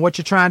you're going, what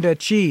you're trying to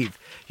achieve.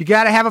 You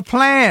got to have a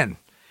plan,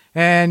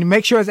 and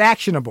make sure it's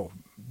actionable.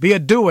 Be a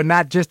doer,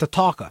 not just a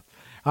talker.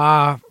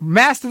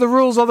 Master the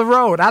rules of the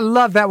road. I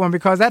love that one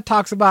because that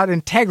talks about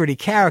integrity,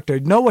 character.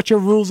 Know what your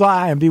rules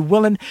are and be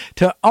willing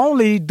to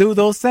only do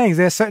those things.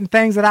 There's certain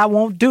things that I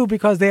won't do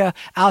because they're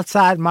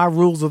outside my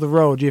rules of the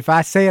road. If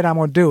I say it, I'm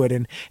going to do it.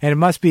 And it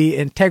must be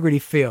integrity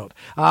filled.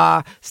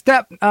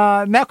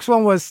 Next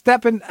one was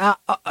step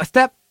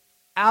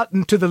out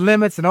into the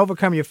limits and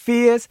overcome your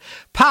fears.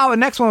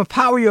 Next one was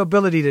power your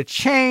ability to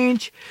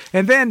change.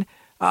 And then,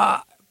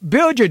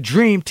 build your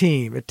dream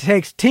team. It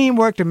takes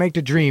teamwork to make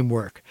the dream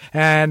work.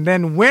 And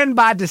then win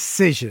by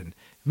decision.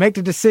 Make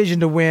the decision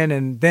to win,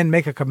 and then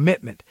make a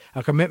commitment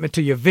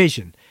to your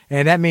vision.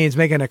 And that means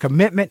making a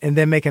commitment and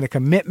then making a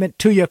commitment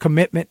to your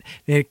commitment,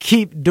 and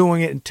keep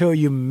doing it until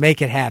you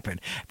make it happen.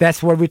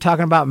 That's what we're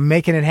talking about,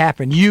 making it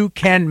happen. You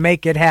can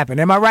make it happen.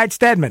 Am I right,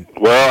 Stedman?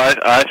 Well,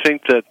 I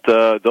think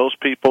that those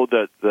people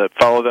that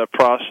follow that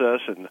process,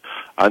 and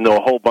I know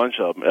a whole bunch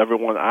of them,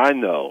 everyone I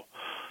know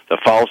that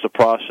follows the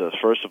process,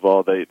 first of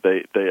all, they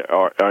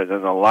are in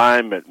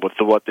alignment with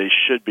what they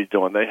should be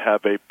doing. They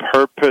have a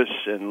purpose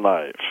in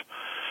life.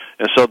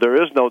 And so there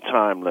is no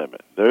time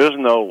limit. There is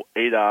no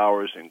 8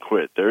 hours and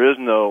quit. There is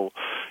no,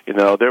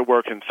 they're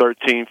working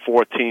 13,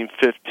 14,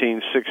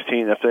 15,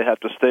 16. If they have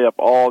to stay up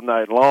all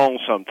night long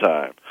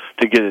sometime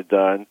to get it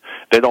done,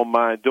 they don't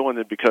mind doing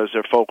it because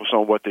they're focused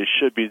on what they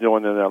should be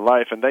doing in their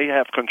life, and they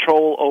have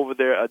control over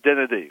their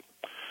identity.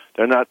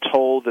 They're not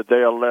told that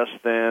they are less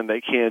than. They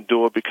can't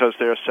do it because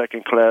they're a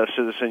second-class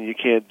citizen. You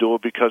can't do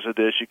it because of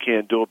this. You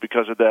can't do it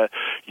because of that.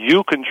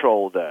 You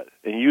control that,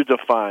 and you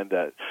define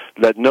that.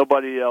 Let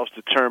nobody else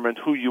determine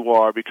who you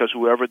are, because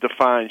whoever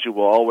defines you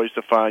will always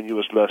define you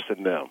as less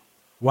than them.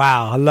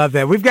 Wow, I love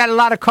that. We've got a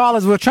lot of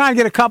callers. We'll try and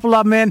get a couple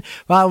of them in.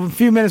 A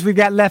few minutes we've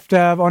got left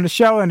on the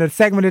show and the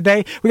segment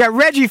today. We got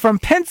Reggie from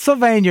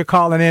Pennsylvania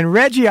calling in.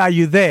 Reggie, are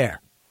you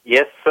there?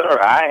 Yes, sir.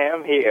 I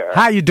am here.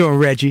 How you doing,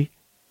 Reggie?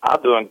 I'm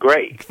doing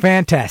great.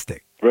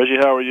 Fantastic. Reggie,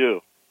 how are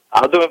you?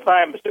 I'm doing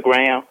fine, Mr.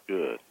 Graham.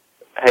 Good.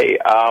 Hey,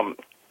 I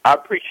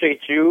appreciate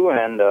you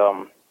and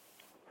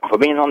for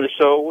being on the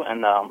show,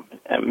 and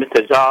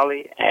Mr.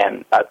 Jolly.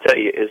 And I tell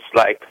you, it's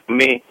like, for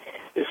me,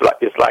 it's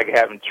like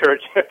having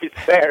church every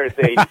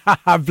Saturday.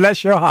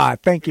 Bless your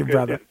heart. Thank you,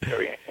 brother.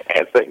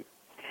 And things.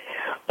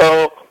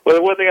 Well,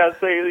 one thing I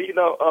say is,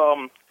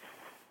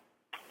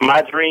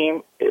 my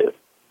dream is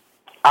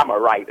I'm a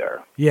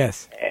writer.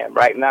 Yes. And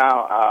right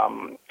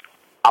now,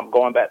 I'm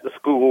going back to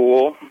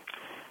school.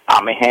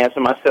 I'm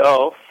enhancing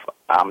myself.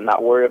 I'm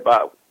not worried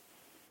about,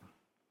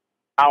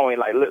 I don't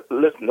even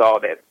listen to all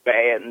that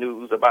bad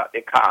news about the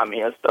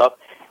economy and stuff.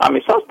 I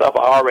mean, some stuff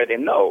I already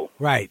know.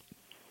 Right.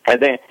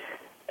 And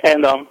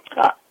I'm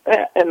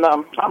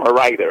a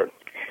writer.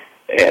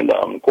 And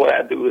what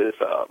I do is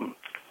I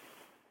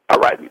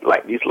write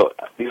like these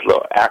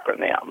little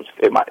acronyms.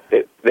 They're my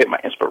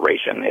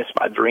inspiration. It's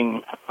my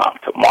dream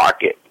to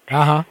market.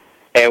 Uh-huh.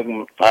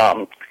 And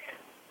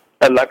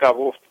like I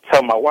will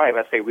tell my wife,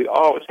 I say we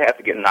always have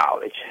to get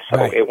knowledge. So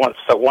right.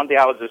 One day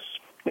I was just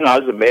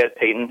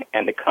meditating,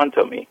 and it come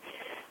to me,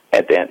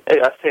 and then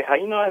I said, how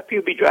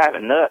people be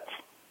driving nuts,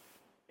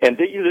 and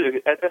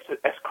then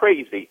that's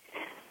crazy,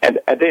 and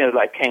then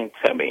it came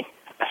to me.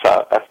 So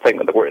I was thinking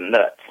of the word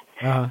nuts,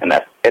 uh-huh. and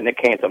it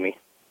came to me,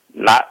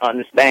 not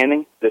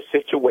understanding the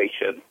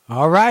situation.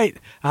 All right,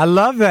 I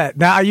love that.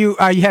 Now,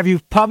 have you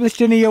published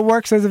any of your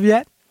works as of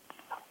yet?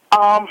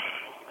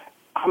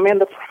 I'm in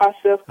the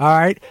process. All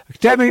right.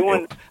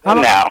 Stedman,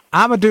 I'm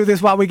going to do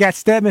this while we got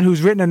Stedman,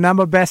 who's written a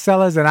number of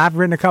bestsellers, and I've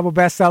written a couple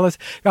bestsellers.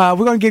 We're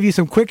going to give you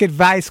some quick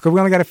advice because we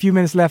only got a few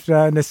minutes left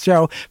in this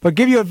show, but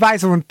give you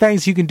advice on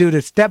things you can do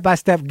to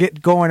step-by-step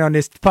get going on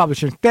this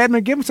publishing.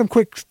 Stedman, give him some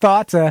quick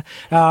thoughts,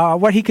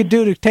 what he could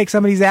do to take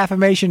some of these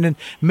affirmations and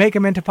make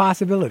them into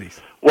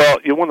possibilities. Well,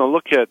 you want to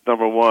look at,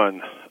 number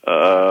one,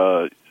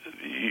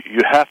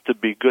 you have to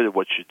be good at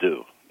what you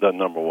do,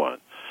 number one.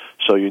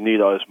 So you need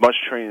as much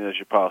training as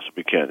you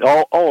possibly can.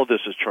 All of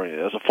this is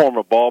training. As a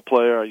former ball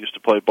player, I used to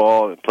play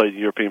ball and played the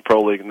European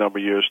Pro League a number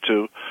of years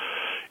too.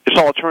 It's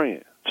all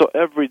training. so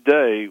every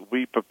day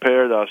we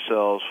prepared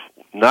ourselves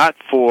not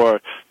to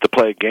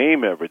play a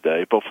game every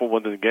day, but for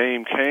when the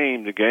game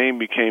came, the game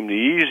became the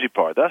easy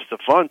part. That's the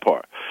fun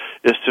part.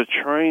 It's the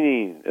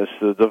training, it's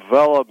the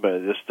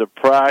development, it's the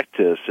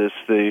practice, it's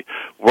the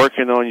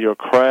working on your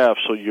craft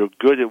so you're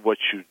good at what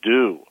you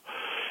do.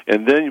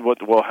 And then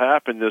what will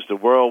happen is the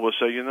world will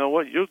say, you know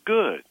what, you're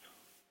good.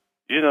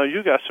 You know,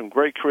 you got some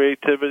great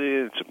creativity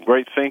and some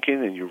great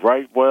thinking, and you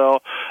write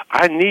well.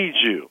 I need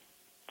you.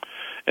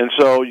 And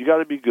so you got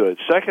to be good.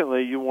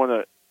 Secondly, you want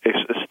to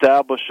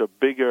establish a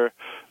big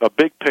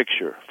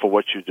picture for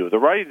what you do. The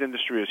writing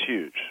industry is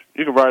huge.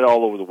 You can write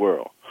all over the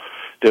world.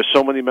 There's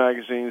so many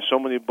magazines, so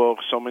many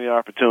books, so many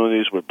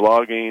opportunities with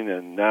blogging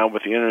and now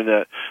with the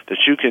internet that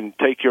you can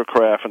take your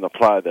craft and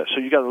apply that.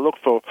 So you got to look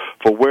for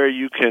where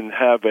you can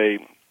have a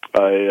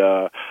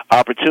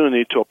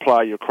opportunity to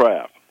apply your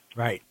craft.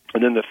 Right.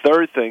 And then the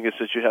third thing is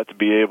that you have to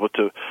be able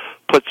to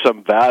put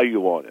some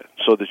value on it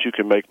so that you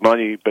can make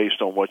money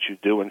based on what you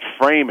do and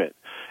frame it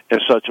in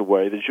such a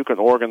way that you can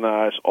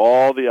organize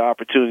all the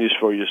opportunities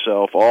for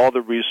yourself, all the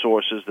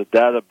resources, the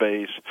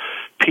database,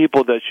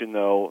 people that you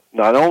know,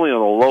 not only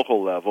on a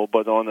local level,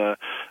 but on a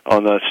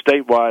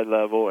statewide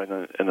level and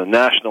a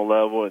national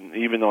level and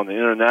even on the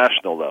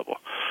international level,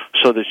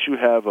 so that you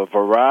have a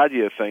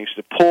variety of things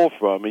to pull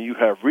from and you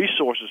have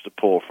resources to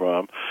pull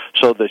from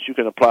so that you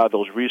can apply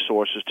those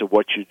resources to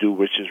what you do,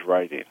 which is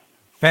writing.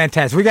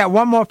 Fantastic. We got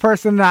one more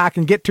person that I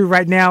can get to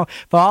right now.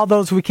 For all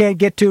those we can't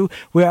get to,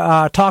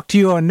 we'll talk to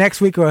you on next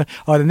week or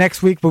the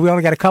next week, but we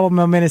only got a couple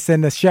more minutes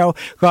in the show.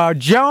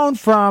 Joan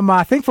from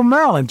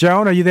Maryland.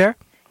 Joan, are you there?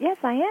 Yes,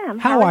 I am.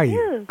 How are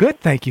you? Good,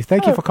 thank you.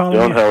 Thank you for calling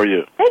Joan, in. how are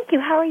you? Thank you.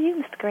 How are you,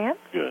 Mr. Graham?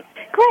 Good.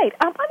 Great.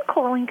 I'm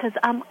calling because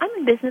I'm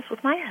in business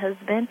with my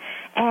husband,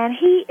 and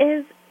he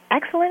is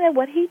excellent at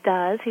what he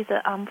does. He's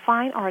a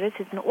fine artist.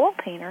 He's an oil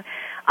painter,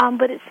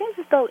 but it seems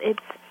as though it's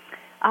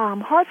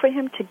hard for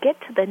him to get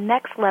to the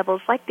next level.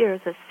 It's like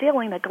there's a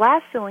ceiling, a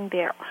glass ceiling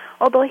there.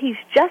 Although he's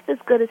just as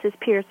good as his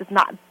peers, if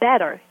not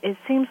better, it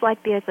seems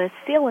like there's a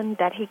ceiling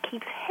that he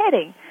keeps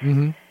hitting.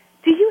 Mm-hmm.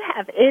 Do you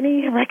have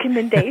any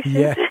recommendations?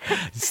 Yeah.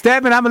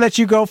 Stedman, I'm going to let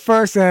you go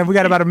first. We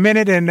got about a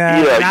minute, and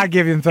I'll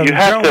give you some.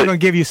 Joan, we're going to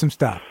give you some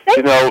stuff.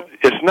 You know,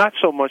 it's not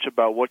so much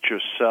about what you're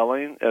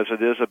selling as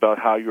it is about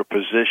how you're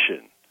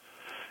positioned.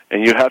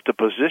 And you have to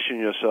position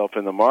yourself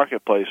in the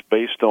marketplace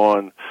based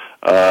on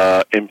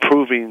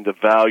improving the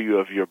value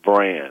of your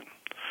brand.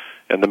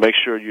 And to make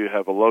sure you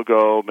have a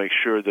logo, make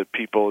sure that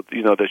people,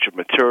 you know, that your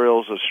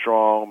materials are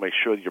strong, make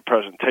sure that your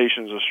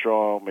presentations are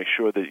strong, make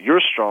sure that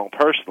you're strong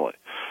personally.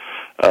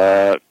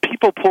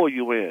 People pull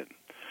you in.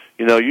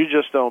 You know, you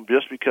just don't,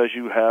 just because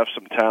you have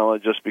some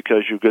talent, just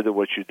because you're good at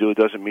what you do, it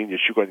doesn't mean that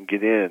you're going to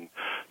get in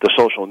the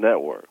social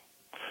network.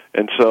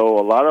 And so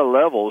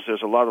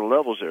there's a lot of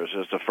levels there.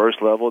 There's the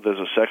first level, there's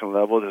a second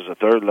level, there's a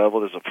third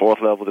level, there's a fourth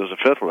level, there's a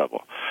fifth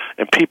level.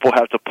 And people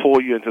have to pull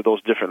you into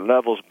those different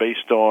levels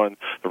based on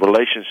the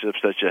relationships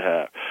that you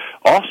have.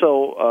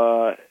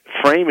 Also,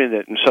 framing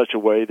it in such a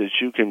way that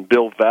you can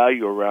build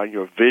value around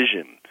your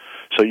vision.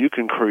 So you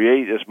can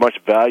create as much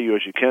value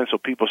as you can so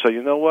people say,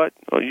 you know what,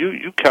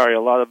 you carry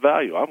a lot of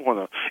value. I'm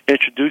going to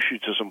introduce you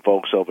to some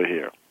folks over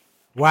here.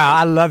 Wow,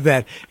 I love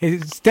that.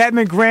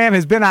 Stedman Graham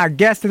has been our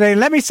guest today.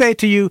 Let me say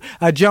to you,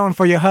 Joan,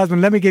 for your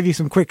husband, let me give you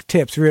some quick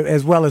tips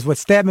as well as what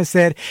Stedman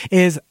said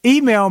is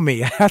email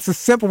me. That's a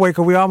simple way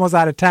because we're almost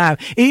out of time.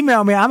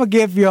 Email me. I'm going to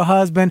give your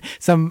husband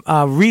some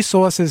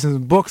resources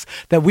and books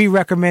that we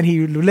recommend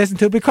he listen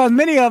to because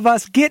many of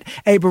us get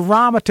a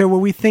barometer where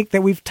we think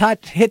that we've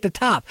hit the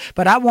top.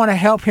 But I want to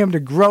help him to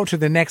grow to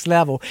the next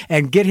level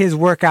and get his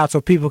work out so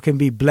people can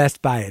be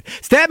blessed by it.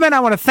 Stedman, I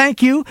want to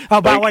thank you.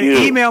 By the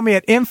way, email me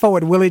at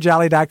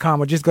info@williejolly.com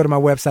or just go to my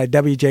website,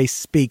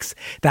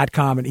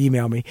 wjspeaks.com, and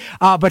email me.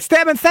 But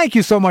Stedman, thank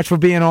you so much for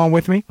being on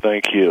with me.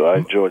 Thank you. I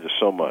enjoyed it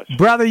so much.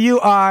 Brother, you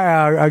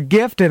are a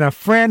gift and a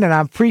friend, and I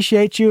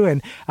appreciate you.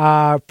 And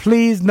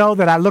please know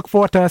that I look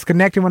forward to us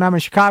connecting when I'm in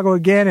Chicago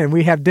again and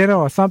we have dinner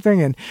or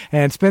something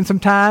and spend some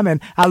time.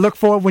 And I look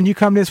forward when you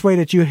come this way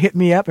that you hit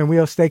me up and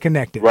we'll stay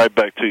connected. Right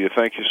back to you.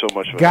 Thank you so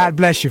much. God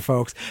bless you,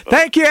 folks.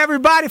 Thank you,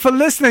 everybody, for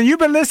listening. You've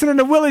been listening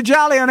to Willie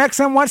Jolly on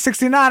XM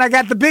 169. I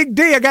got the Big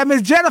D. I got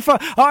Miss Jennifer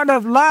on the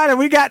line, and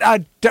we got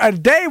a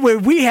day where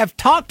we have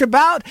talked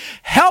about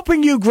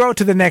helping you grow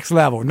to the next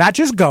level. Not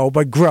just go,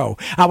 but grow.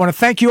 I want to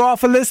thank you all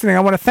for listening. I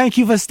want to thank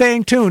you for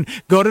staying tuned.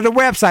 Go to the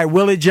website,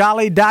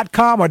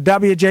 williejolly.com or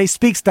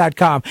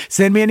wjspeaks.com.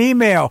 Send me an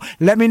email.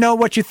 Let me know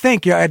what you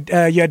think, your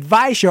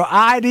advice, your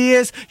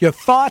ideas, your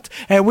thoughts,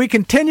 and we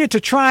continue to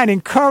try and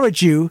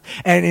encourage you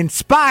and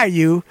inspire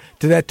you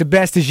to that the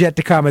best is yet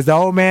to come. As the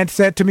old man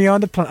said to me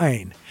on the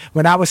plane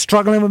when I was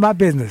struggling with my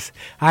business,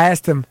 I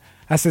asked him,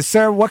 I said,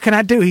 sir, what can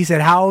I do? He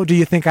said, how old do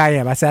you think I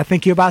am? I said, I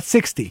think you're about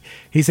 60.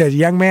 He said,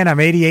 young man, I'm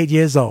 88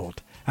 years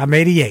old. I'm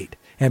 88,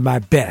 and my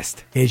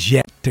best is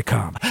yet to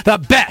come. The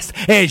best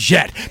is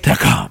yet to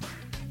come.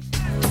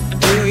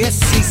 Will you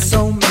see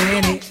so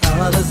many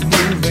others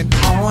moving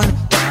on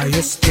while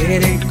you're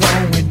steady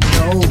going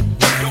nowhere?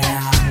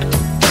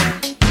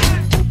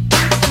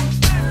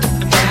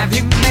 Have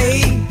you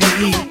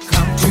maybe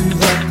come to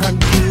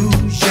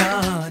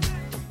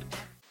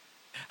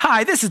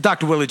Hi, this is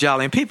Dr. Willie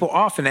Jolly, and people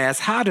often ask,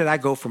 how did I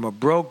go from a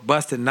broke,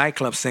 busted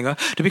nightclub singer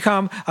to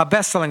become a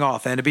best-selling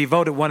author and to be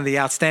voted one of the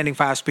outstanding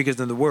 5 speakers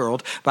in the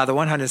world by the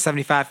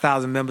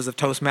 175,000 members of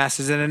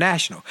Toastmasters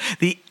International?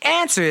 The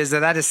answer is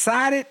that I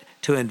decided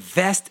to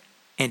invest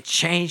and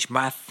change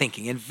my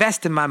thinking,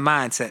 invest in my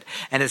mindset,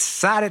 and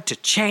decided to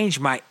change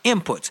my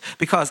inputs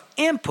because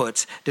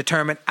inputs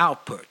determine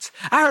outputs.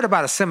 I heard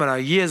about a seminar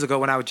years ago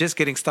when I was just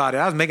getting started.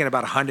 I was making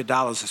about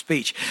 $100 a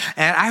speech.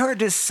 And I heard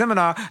this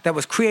seminar that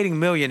was creating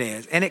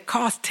millionaires, and it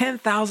cost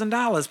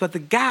 $10,000, but the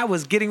guy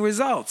was getting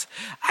results.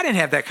 I didn't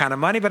have that kind of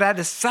money, but I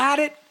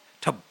decided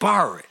to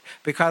borrow it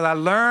because I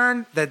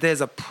learned that there's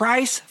a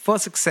price for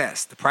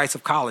success, the price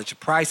of college, the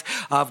price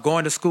of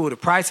going to school, the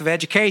price of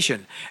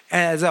education.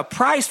 And there's a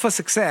price for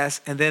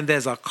success, and then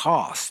there's a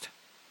cost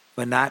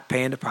for not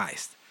paying the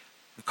price,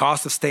 the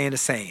cost of staying the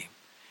same.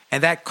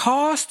 And that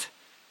cost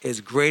is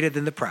greater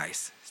than the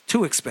price. It's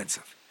too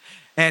expensive.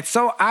 And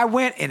so I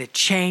went, and it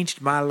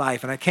changed my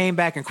life. And I came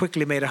back and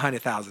quickly made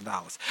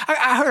 $100,000.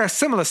 I heard a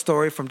similar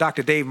story from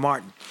Dr. Dave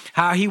Martin,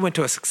 how he went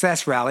to a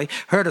success rally,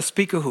 heard a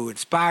speaker who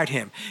inspired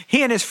him.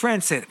 He and his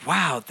friend said,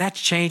 wow,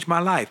 that's changed my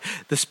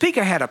life. The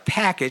speaker had a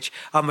package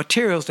of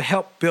materials to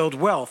help build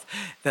wealth.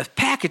 The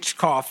package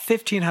cost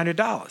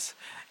 $1,500.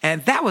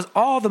 And that was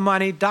all the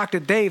money Dr.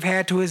 Dave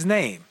had to his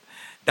name.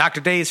 Dr.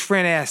 Dave's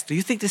friend asked, do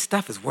you think this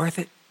stuff is worth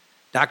it?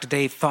 Dr.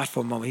 Dave thought for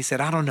a moment. He said,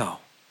 I don't know.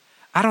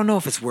 I don't know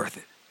if it's worth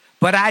it.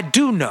 But I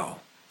do know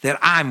that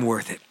I'm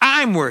worth it.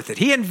 I'm worth it.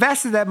 He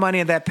invested that money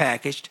in that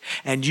package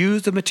and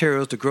used the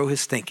materials to grow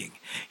his thinking.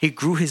 He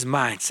grew his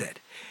mindset.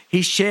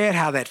 He shared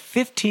how that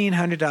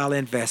 $1,500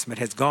 investment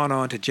has gone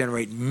on to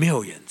generate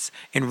millions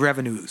in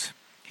revenues.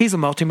 He's a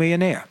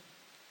multimillionaire.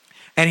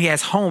 And he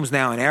has homes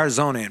now in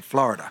Arizona and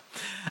Florida.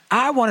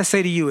 I want to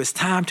say to you, it's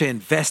time to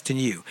invest in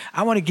you.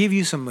 I want to give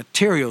you some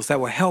materials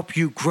that will help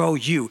you, grow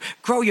your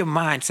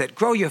mindset,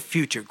 grow your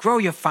future, grow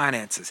your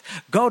finances.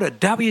 Go to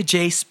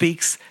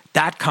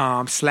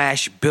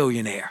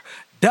wjspeaks.com/billionaire.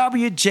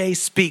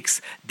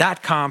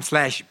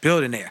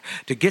 wjspeaks.com/billionaire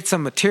to get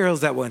some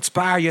materials that will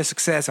inspire your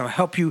success and will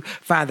help you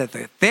find that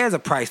there's a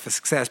price for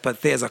success,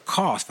 but there's a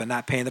cost for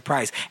not paying the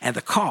price. And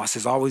the cost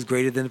is always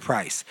greater than the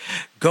price.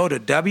 Go to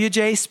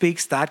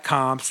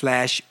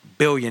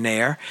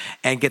wjspeaks.com/billionaire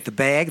and get the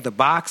bag, the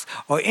box,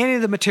 or any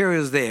of the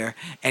materials there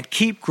and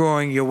keep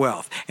growing your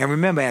wealth. And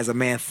remember, as a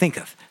man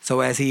thinketh, so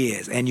as he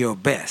is, and your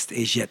best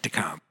is yet to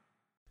come.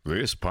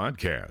 This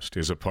podcast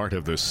is a part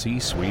of the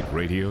C-Suite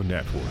Radio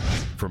Network.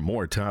 For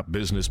more top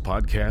business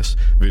podcasts,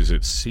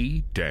 visit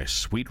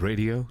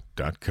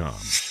c-suiteradio.com.